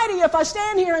to lie to you if I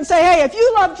stand here and say, hey, if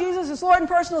you love Jesus as Lord and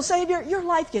personal Savior, your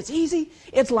life gets easy.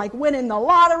 It's like winning the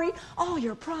lottery. All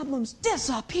your problems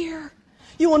disappear.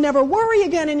 You will never worry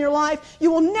again in your life. You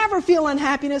will never feel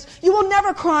unhappiness. You will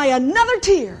never cry another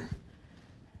tear.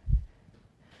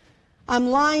 I'm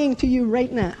lying to you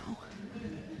right now.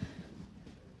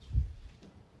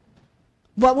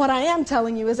 But what I am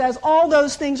telling you is as all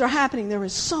those things are happening, there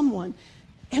is someone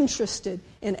interested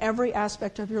in every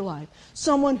aspect of your life.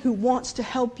 Someone who wants to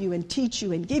help you and teach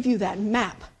you and give you that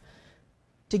map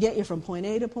to get you from point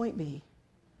A to point B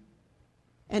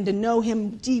and to know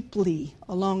him deeply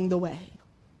along the way.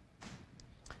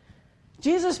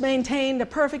 Jesus maintained a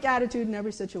perfect attitude in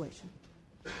every situation.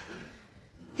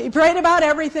 He prayed about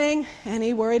everything, and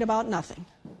he worried about nothing.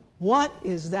 What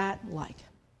is that like?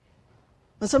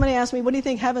 When somebody asks me, what do you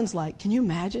think heaven's like? Can you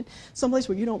imagine someplace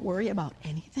where you don't worry about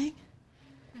anything?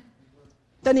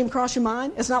 Doesn't even cross your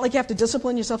mind? It's not like you have to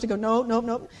discipline yourself to go,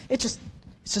 no. It's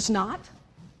just not.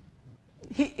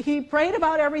 He prayed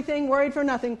about everything, worried for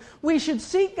nothing. We should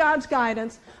seek God's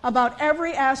guidance about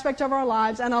every aspect of our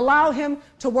lives and allow him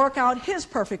to work out his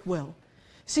perfect will.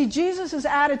 See, Jesus'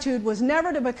 attitude was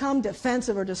never to become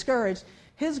defensive or discouraged.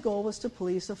 His goal was to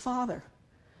please the Father.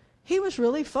 He was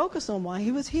really focused on why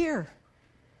he was here.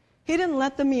 He didn't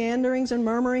let the meanderings and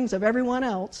murmurings of everyone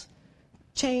else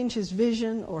change his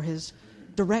vision or his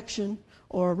direction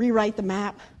or rewrite the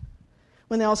map.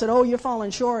 When they all said, oh, you're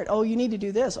falling short. Oh, you need to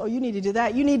do this. Oh, you need to do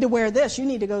that. You need to wear this. You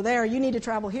need to go there. You need to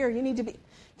travel here. You need to be...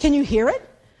 Can you hear it?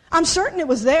 I'm certain it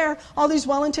was there. All these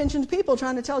well-intentioned people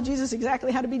trying to tell Jesus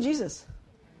exactly how to be Jesus.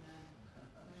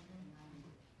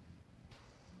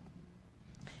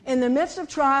 In the midst of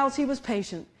trials, he was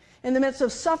patient. In the midst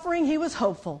of suffering, he was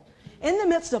hopeful. In the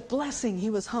midst of blessing, he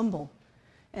was humble.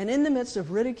 And in the midst of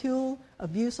ridicule,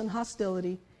 abuse, and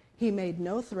hostility, he made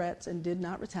no threats and did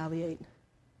not retaliate.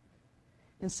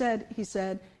 Instead, he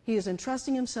said, he is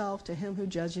entrusting himself to him who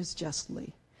judges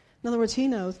justly. In other words, he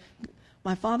knows,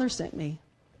 my Father sent me.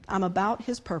 I'm about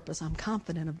his purpose. I'm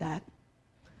confident of that.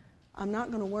 I'm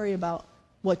not going to worry about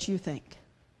what you think.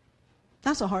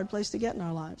 That's a hard place to get in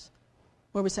our lives.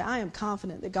 where we say, I am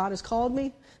confident that God has called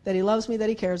me, that He loves me, that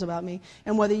He cares about me,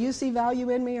 and whether you see value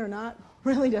in me or not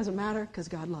really doesn't matter because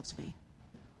God loves me.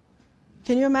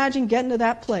 Can you imagine getting to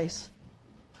that place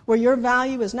where your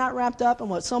value is not wrapped up in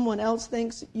what someone else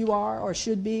thinks you are or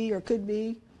should be or could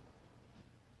be?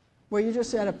 Where you're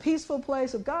just at a peaceful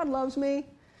place of God loves me.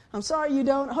 I'm sorry you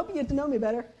don't. I hope you get to know me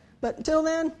better. But until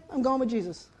then, I'm going with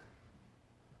Jesus.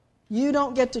 You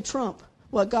don't get to trump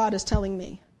what God is telling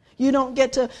me. You don't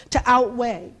get to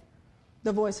outweigh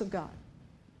the voice of God.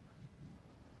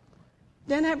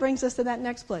 Then that brings us to that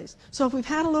next place. So if we've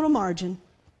had a little margin,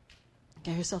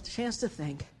 give yourself a chance to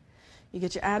think. You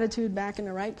get your attitude back in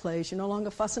the right place. You're no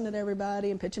longer fussing at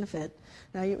everybody and pitching a fit.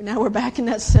 Now we're back in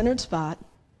that centered spot.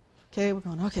 Okay, we're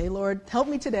going, okay, Lord, help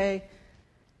me today.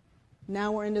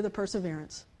 Now we're into the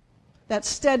perseverance. That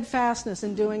steadfastness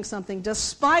in doing something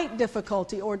despite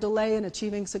difficulty or delay in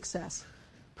achieving success.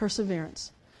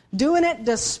 Perseverance. Doing it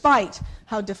despite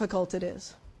how difficult it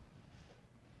is.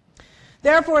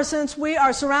 Therefore, since we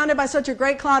are surrounded by such a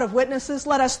great cloud of witnesses,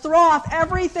 let us throw off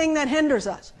everything that hinders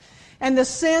us and the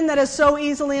sin that is so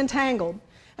easily entangled,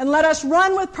 and let us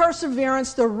run with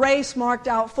perseverance the race marked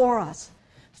out for us,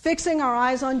 fixing our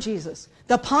eyes on Jesus,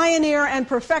 the pioneer and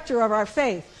perfecter of our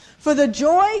faith. For the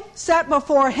joy set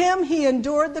before Him, He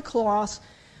endured the cross,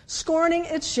 scorning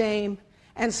its shame,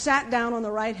 and sat down on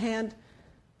the right hand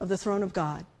of the throne of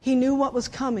God. He knew what was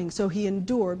coming, so He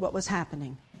endured what was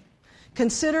happening.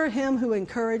 Consider Him who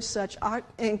incurred such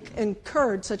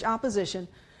opposition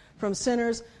from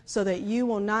sinners, so that you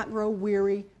will not grow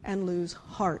weary and lose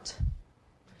heart.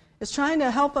 It's trying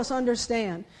to help us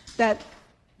understand that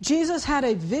Jesus had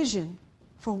a vision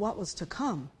for what was to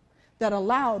come that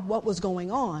allowed what was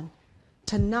going on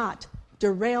to not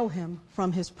derail Him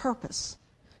from His purpose,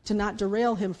 to not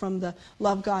derail Him from the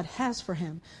love God has for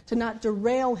Him, to not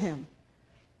derail Him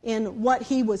in what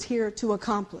He was here to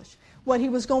accomplish. What He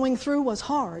was going through was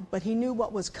hard, but He knew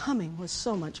what was coming was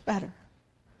so much better.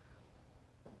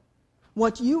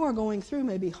 What you are going through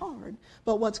may be hard,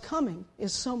 but what's coming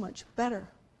is so much better.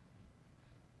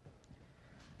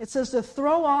 It says to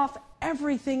throw off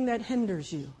everything that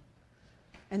hinders you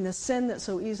and the sin that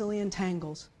so easily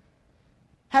entangles.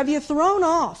 Have you thrown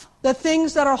off the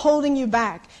things that are holding you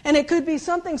back? And it could be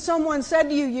something someone said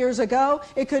to you years ago.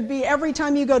 It could be every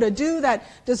time you go to do that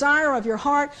desire of your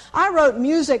heart. I wrote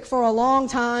music for a long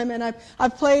time, and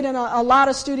I've played in a lot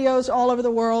of studios all over the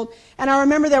world. And I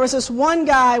remember there was this one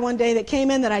guy one day that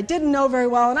came in that I didn't know very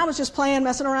well, and I was just playing,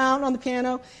 messing around on the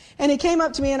piano. And he came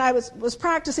up to me, and I was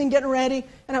practicing, getting ready,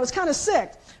 and I was kind of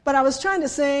sick. But I was trying to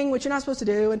sing, which you're not supposed to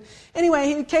do. And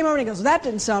anyway, he came over and he goes, "That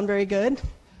didn't sound very good."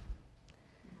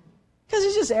 Because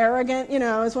he's just arrogant,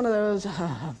 it's one of those.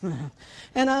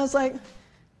 And I was like,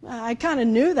 I kind of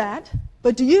knew that.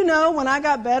 But do you know, when I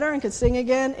got better and could sing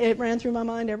again, it ran through my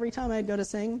mind every time I'd go to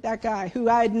sing. That guy who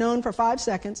I had known for 5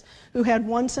 seconds, who had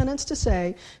one sentence to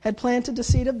say, had planted the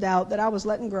seed of doubt that I was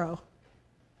letting grow.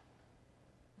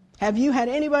 Have you had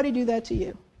anybody do that to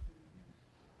you?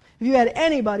 Have you had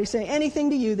anybody say anything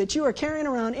to you that you are carrying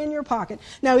around in your pocket?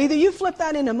 Now, either you flip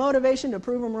that into motivation to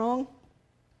prove them wrong,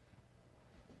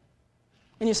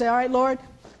 and you say, all right, Lord,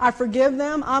 I forgive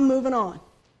them, I'm moving on.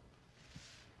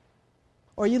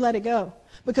 Or you let it go.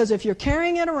 Because if you're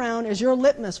carrying it around as your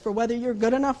litmus for whether you're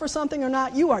good enough for something or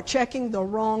not, you are checking the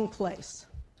wrong place.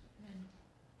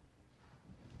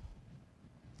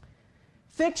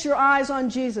 Fix your eyes on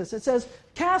Jesus. It says,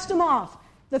 cast them off,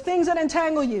 the things that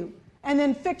entangle you, and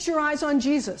then fix your eyes on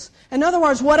Jesus. In other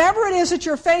words, whatever it is that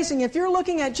you're facing, if you're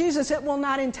looking at Jesus, it will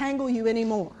not entangle you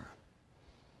anymore.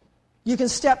 You can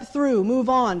step through, move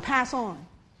on, pass on.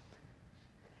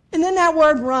 And then that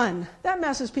word run, that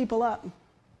messes people up.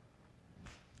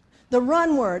 The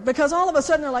run word, because all of a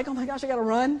sudden they're like, oh my gosh, I got to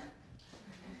run.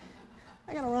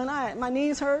 I got to run. My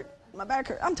knees hurt, my back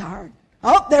hurt, I'm tired.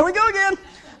 Oh, there we go again.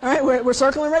 All right, we're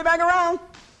circling right back around.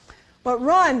 But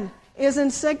run is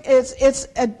it's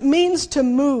a means to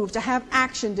move, to have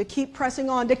action, to keep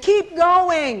pressing on, to keep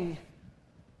going.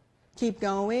 Keep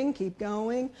going, keep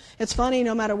going. It's funny,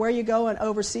 no matter where you go and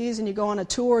overseas and you go on a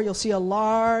tour, you'll see a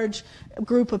large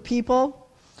group of people.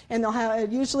 And they'll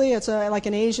have, usually it's like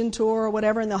an Asian tour or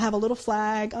whatever, and they'll have a little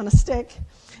flag on a stick.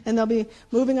 And they'll be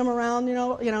moving them around,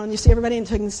 and you see everybody and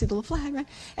you can see the little flag, right?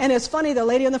 And it's funny, the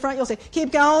lady in the front, you'll say,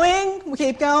 keep going,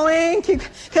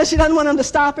 because she doesn't want them to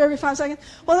stop every 5 seconds.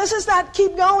 Well, this is that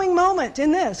keep going moment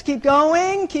in this. Keep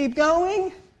going, keep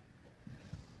going.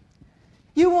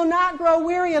 You will not grow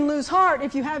weary and lose heart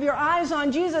if you have your eyes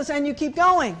on Jesus and you keep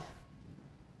going.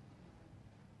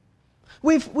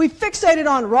 We've fixated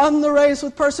on run the race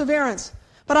with perseverance.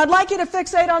 But I'd like you to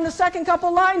fixate on the second couple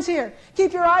lines here.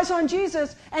 Keep your eyes on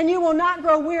Jesus, and you will not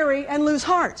grow weary and lose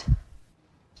heart.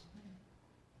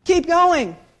 Keep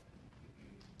going.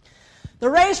 The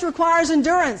race requires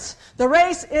endurance. The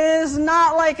race is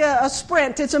not like a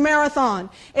sprint, it's a marathon.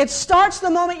 It starts the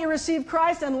moment you receive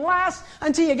Christ and lasts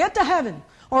until you get to heaven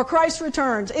or Christ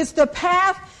returns. It's the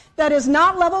path that is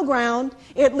not level ground.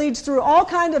 It leads through all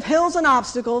kinds of hills and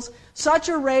obstacles. Such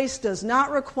a race does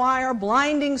not require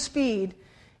blinding speed.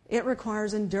 It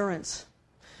requires endurance.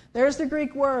 There's the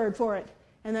Greek word for it,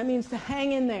 and that means to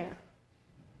hang in there.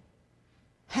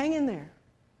 Hang in there.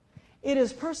 It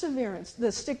is perseverance,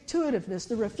 the stick-to-itiveness,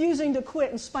 the refusing to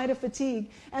quit in spite of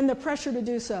fatigue, and the pressure to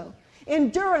do so.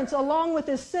 Endurance, along with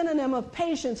this synonym of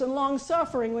patience and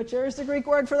long-suffering, which there's the Greek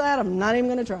word for that, I'm not even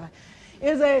going to try,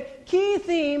 is a key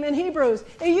theme in Hebrews.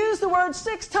 It used the word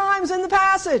 6 times in the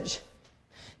passage.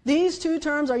 These two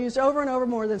terms are used over and over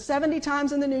more than 70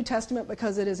 times in the New Testament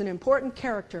because it is an important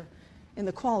character in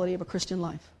the quality of a Christian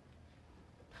life.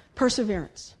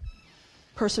 Perseverance.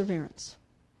 Perseverance.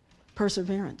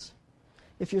 Perseverance.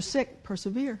 If you're sick,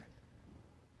 persevere.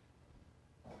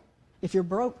 If you're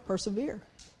broke, persevere.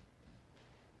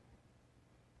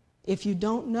 If you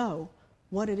don't know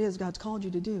what it is God's called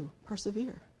you to do,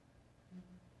 persevere.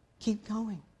 Keep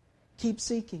going. Keep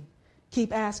seeking.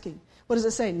 Keep asking. What does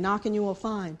it say? Knock and you will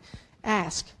find.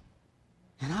 Ask,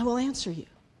 and I will answer you.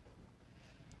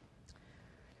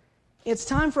 It's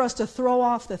time for us to throw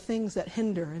off the things that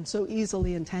hinder and so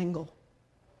easily entangle.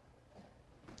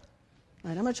 All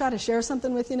right, I'm going to try to share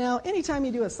something with you now. Anytime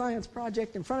you do a science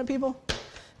project in front of people,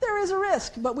 there is a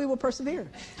risk, but we will persevere.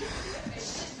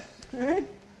 All right?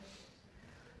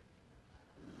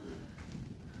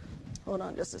 Hold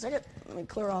on just a second. Let me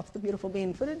clear off the beautiful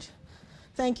bean footage.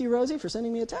 Thank you, Rosie, for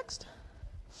sending me a text.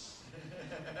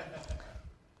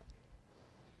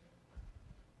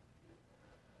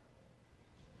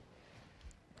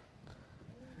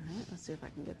 All right, let's see if I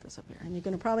can get this up here. And you're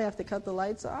going to probably have to cut the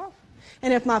lights off.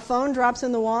 And if my phone drops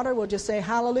in the water, we'll just say,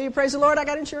 hallelujah, praise the Lord, I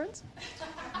got insurance.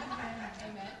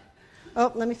 Amen.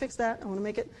 Oh, let me fix that. I want to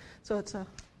make it so it's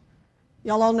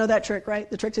y'all all know that trick,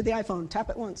 right? The trick to the iPhone. Tap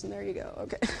it once, and there you go.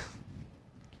 Okay.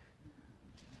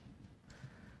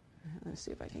 Let's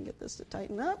see if I can get this to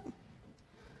tighten up.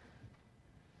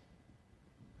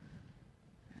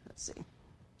 Let's see.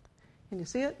 Can you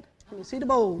see it? Can you see the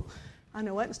bowl? I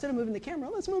know what. Instead of moving the camera,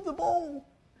 let's move the bowl.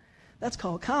 That's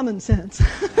called common sense.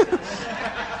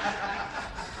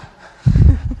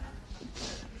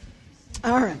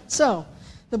 All right. So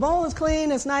the bowl is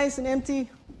clean. It's nice and empty.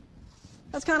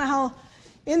 That's kind of how,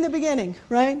 in the beginning,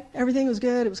 right? Everything was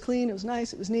good. It was clean. It was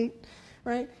nice. It was neat.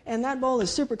 Right? And that bowl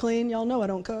is super clean. Y'all know I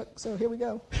don't cook, so here we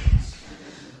go.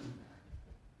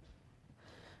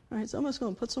 All right, so I'm just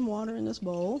going to put some water in this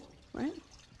bowl, right?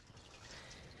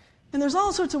 And there's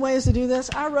all sorts of ways to do this.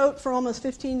 I wrote for almost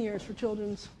 15 years for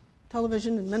children's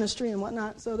television and ministry and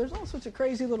whatnot, so there's all sorts of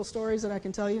crazy little stories that I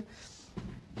can tell you.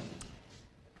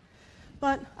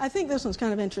 But I think this one's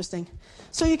kind of interesting.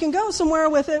 So you can go somewhere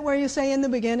with it where you say in the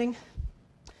beginning,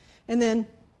 and then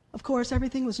of course,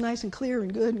 everything was nice and clear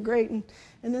and good and great, and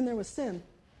then there was sin.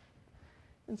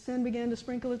 And sin began to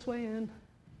sprinkle its way in,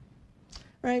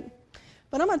 right?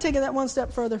 But I'm going to take it that one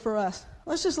step further for us.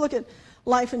 Let's just look at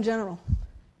life in general.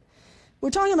 We're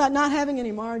talking about not having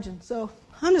any margin, so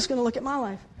I'm just going to look at my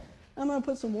life. I'm going to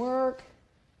put some work.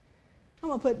 I'm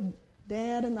going to put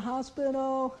dad in the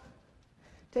hospital,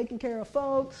 taking care of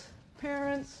folks,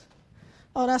 parents.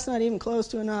 Oh, that's not even close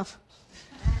to enough.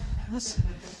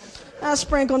 That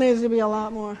sprinkle needs to be a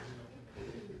lot more.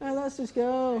 All right, let's just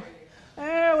go.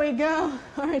 There we go.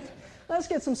 All right, let's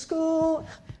get some school.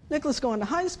 Nicholas going to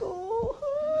high school.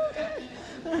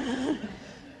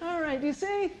 All right, you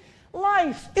see?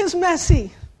 Life is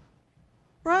messy,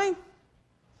 right?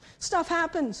 Stuff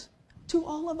happens to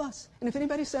all of us. And if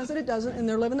anybody says that it doesn't and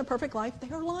they're living the perfect life, they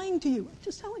are lying to you. I'm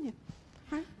just telling you,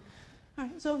 right? All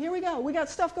right, so here we go. We got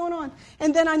stuff going on.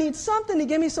 And then I need something to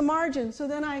give me some margin. So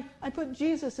then I put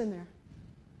Jesus in there.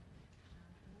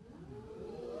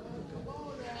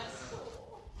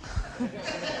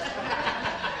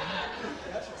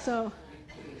 So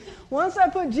once I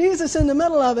put Jesus in the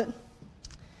middle of it,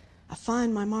 I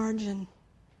find my margin.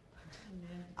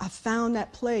 I found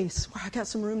that place where I got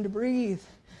some room to breathe.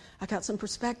 I got some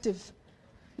perspective.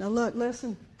 Now look,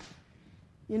 listen.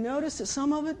 You notice that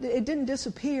some of it didn't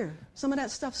disappear. Some of that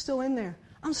stuff's still in there.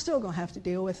 I'm still going to have to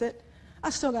deal with it. I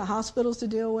still got hospitals to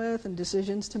deal with and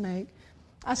decisions to make.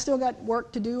 I still got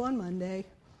work to do on Monday.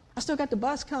 I still got the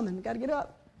bus coming. Got to get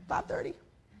up 5:30.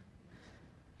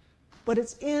 But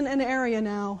it's in an area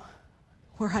now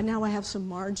where I have some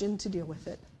margin to deal with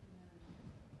it.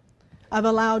 I've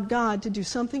allowed God to do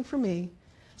something for me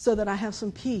so that I have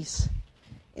some peace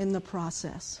in the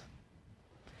process.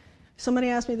 Somebody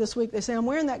asked me this week, they say, I'm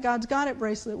wearing that God's Got It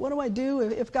bracelet. What do I do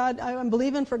if I'm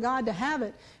believing for God to have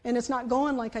it and it's not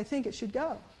going like I think it should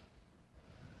go?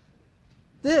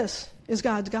 This is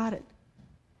God's Got It.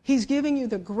 He's giving you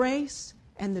the grace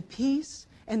and the peace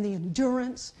and the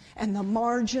endurance and the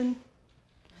margin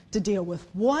to deal with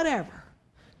whatever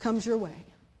comes your way,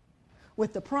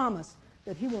 with the promise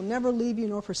that He will never leave you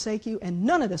nor forsake you, and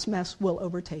none of this mess will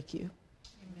overtake you.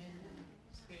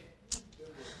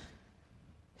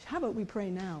 How about we pray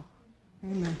now?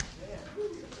 Amen.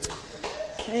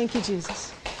 Thank you,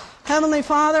 Jesus. Heavenly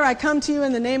Father, I come to you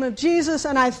in the name of Jesus,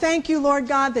 and I thank you, Lord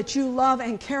God, that you love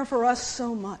and care for us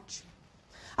so much.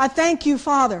 I thank you,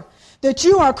 Father, that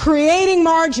you are creating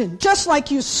margin, just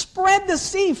like you spread the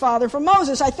sea, Father, for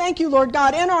Moses. I thank you, Lord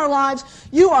God, in our lives,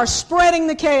 you are spreading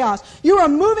the chaos. You are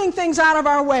moving things out of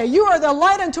our way. You are the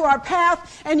light unto our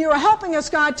path, and you are helping us,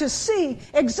 God, to see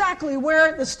exactly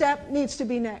where the step needs to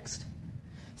be next.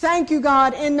 Thank you,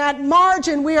 God. In that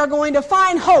margin, we are going to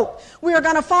find hope. We are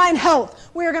going to find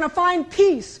health. We are going to find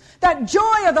peace. That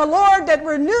joy of the Lord that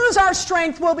renews our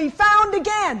strength will be found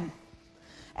again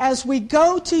as we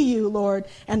go to you, Lord,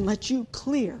 and let you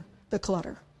clear the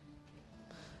clutter.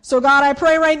 So, God, I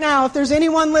pray right now, if there's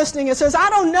anyone listening that says,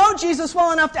 I don't know Jesus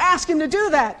well enough to ask him to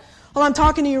do that. Well, I'm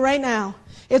talking to you right now.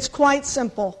 It's quite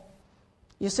simple.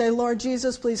 You say, Lord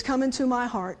Jesus, please come into my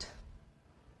heart.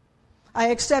 I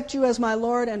accept you as my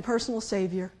Lord and personal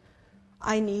Savior.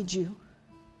 I need you.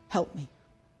 Help me.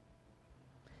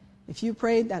 If you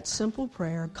prayed that simple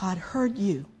prayer, God heard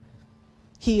you.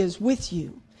 He is with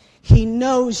you. He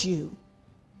knows you.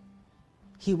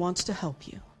 He wants to help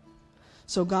you.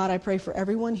 So God, I pray for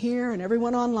everyone here and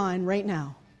everyone online right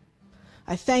now.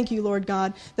 I thank you, Lord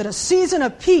God, that a season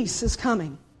of peace is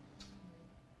coming.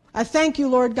 I thank you,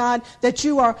 Lord God, that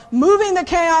you are moving the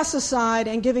chaos aside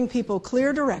and giving people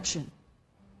clear direction.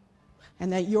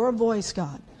 And that your voice,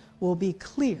 God, will be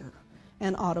clear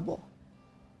and audible.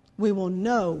 We will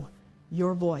know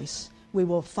your voice. We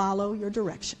will follow your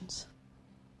directions.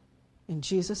 In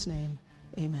Jesus' name,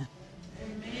 amen.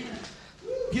 Amen.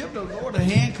 Give the Lord a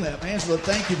hand clap. Angela,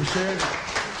 thank you for sharing that.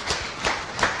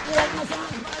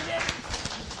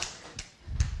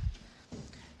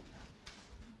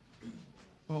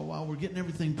 Well, while we're getting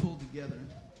everything pulled together,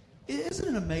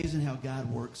 isn't it amazing how God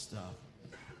works stuff?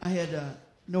 I had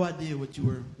no idea what you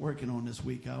were working on this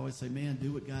week. I always say, man,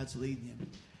 do what God's leading you.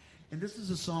 And this is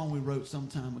a song we wrote some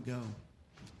time ago.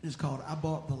 It's called I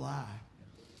Bought the Lie.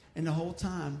 And the whole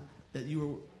time that you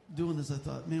were doing this, I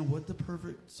thought, man, what the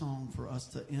perfect song for us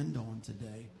to end on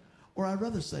today. Or I'd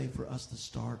rather say for us to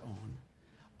start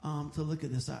on, to look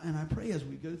at this. And I pray as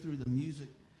we go through the music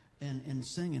and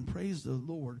sing and praise the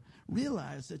Lord,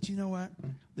 realize that, you know what?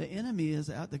 The enemy is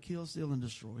out to kill, steal, and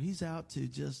destroy. He's out to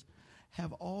just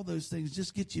have all those things,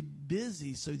 just get you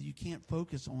busy so that you can't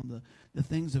focus on the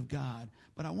things of God.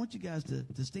 But I want you guys to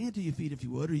stand to your feet if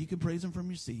you would, or you can praise him from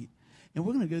your seat. And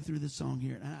we're going to go through this song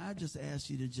here. And I just ask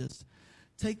you to just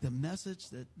take the message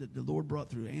that the Lord brought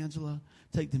through Angela,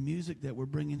 take the music that we're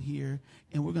bringing here,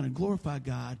 and we're going to glorify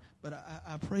God. But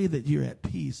I pray that you're at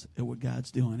peace at what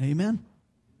God's doing. Amen?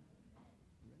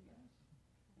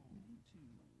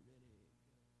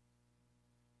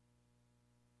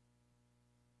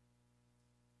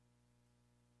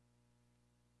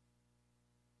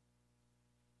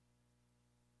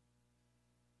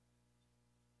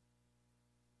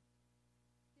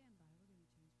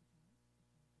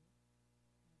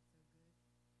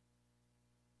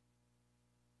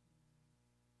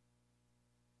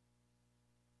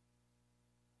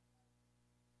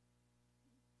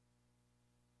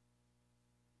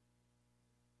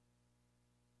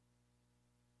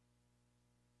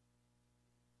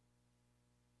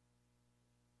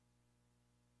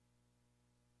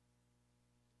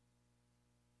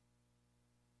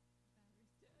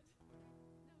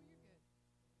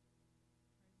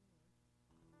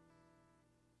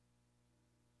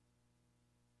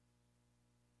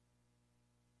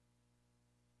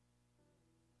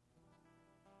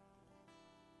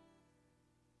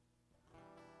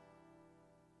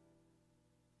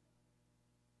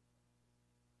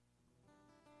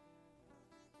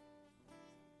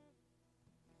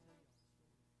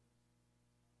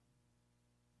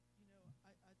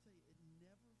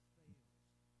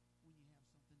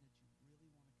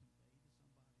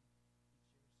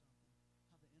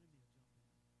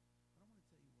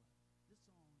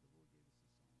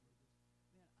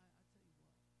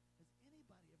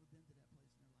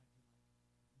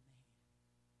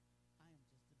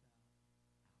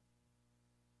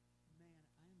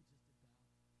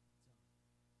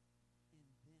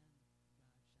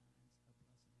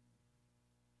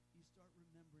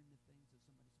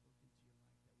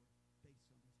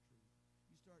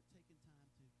 start taking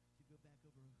time to go back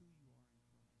over who you are in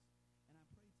Christ. And I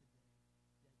pray today that,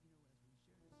 you know, as we share this song,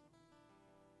 that you guys are blessed by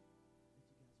this.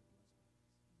 It's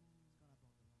gonna have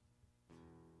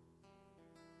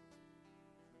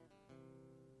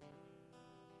all the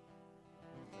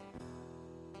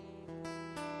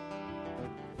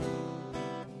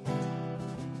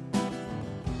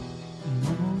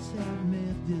almost had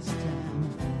met this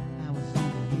time. I was on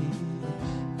the edge,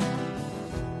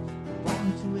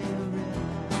 walking to a red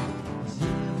light. See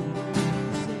the word you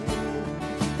said.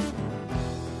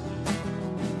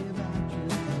 Way about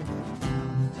drifting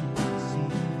down to the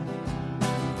sea.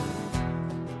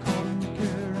 Caught in the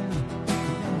current,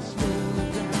 and I slowly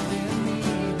drowning me.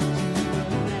 But you were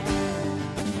there,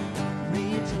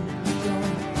 reaching out your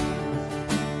hands,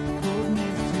 pulled me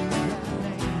to dry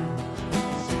land.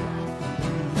 Said I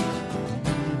could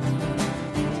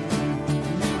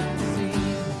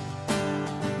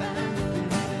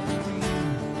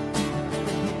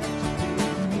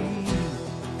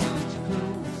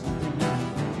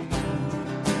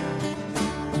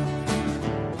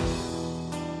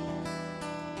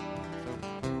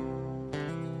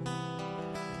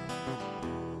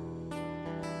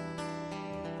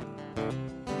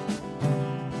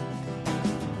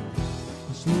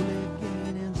slowly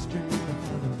gaining strength by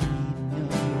the reading of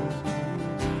your word.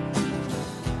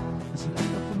 It's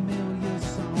like a familiar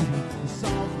song, it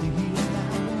softly heals my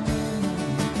wound.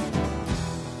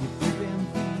 Your dripping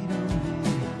feet on me,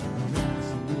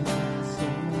 wrestling with my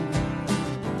soul.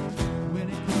 When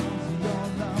it comes to your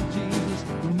love, Jesus,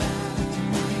 reminded to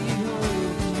behold,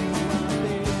 you are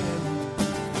there,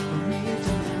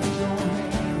 reaching out your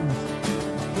hands,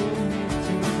 pull me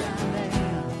to thy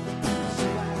land, so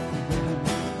I can live.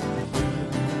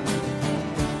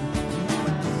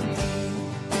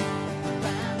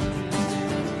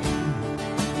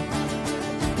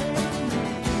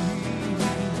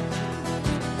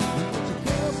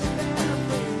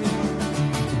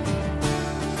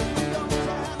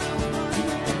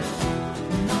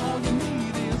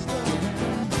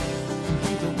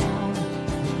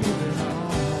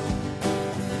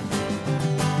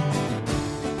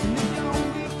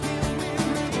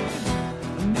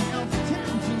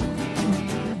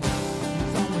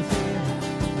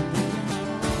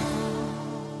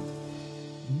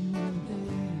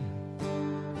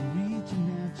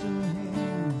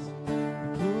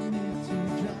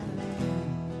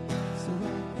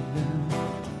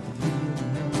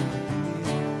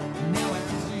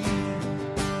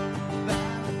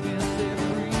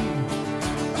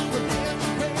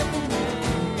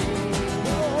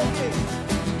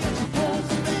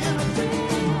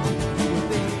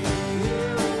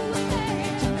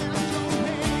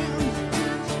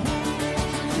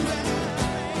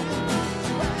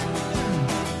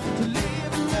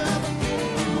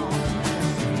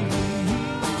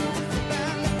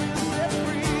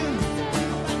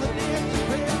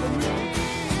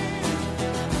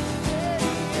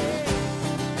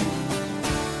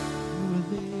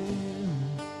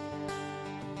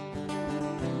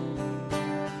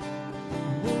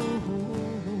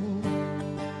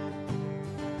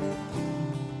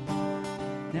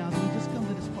 Now, as we just come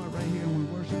to this part right here and we're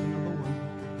worshiping our Lord,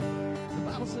 the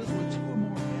Bible says, where two or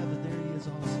more are gathered, there He is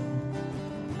also.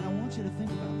 And I want you to think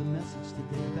about the message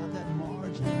today, about that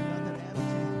margin, about that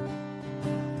attitude.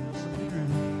 Persevere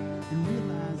and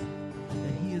realize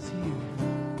that He is here.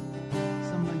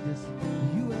 Something like this: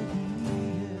 you are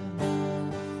here.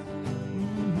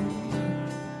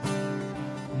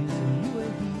 Yes, you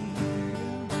are here,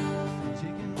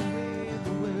 taking away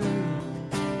the world.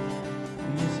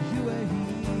 Yes, you are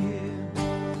here,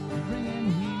 bringing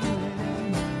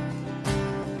healing.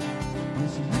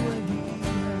 Yes, you are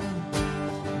here,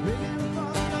 bringing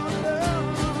forth your love.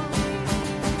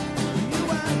 You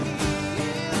are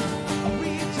here,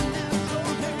 reaching out your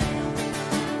hand.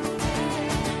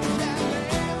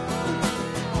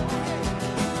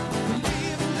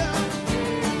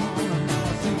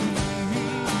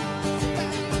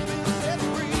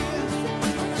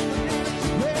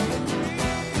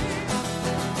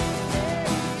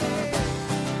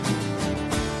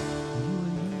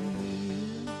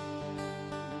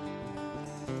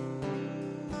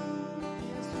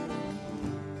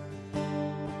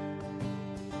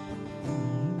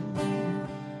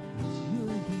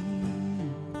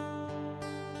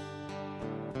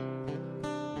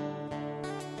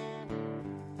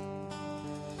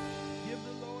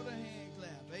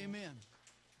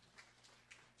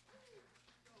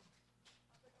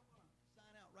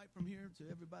 from here to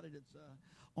everybody that's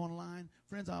online.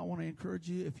 Friends, I want to encourage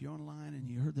you, if you're online and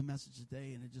you heard the message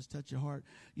today and it just touched your heart,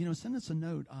 send us a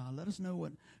note. Let us know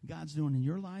what God's doing in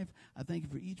your life. I thank you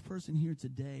for each person here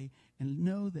today, and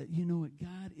know that what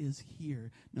God is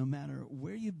here no matter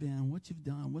where you've been, what you've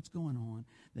done, what's going on,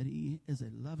 that he is a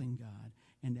loving God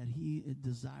and that he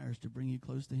desires to bring you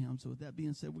close to him. So with that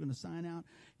being said, we're going to sign out,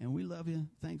 and we love you.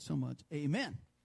 Thanks so much. Amen.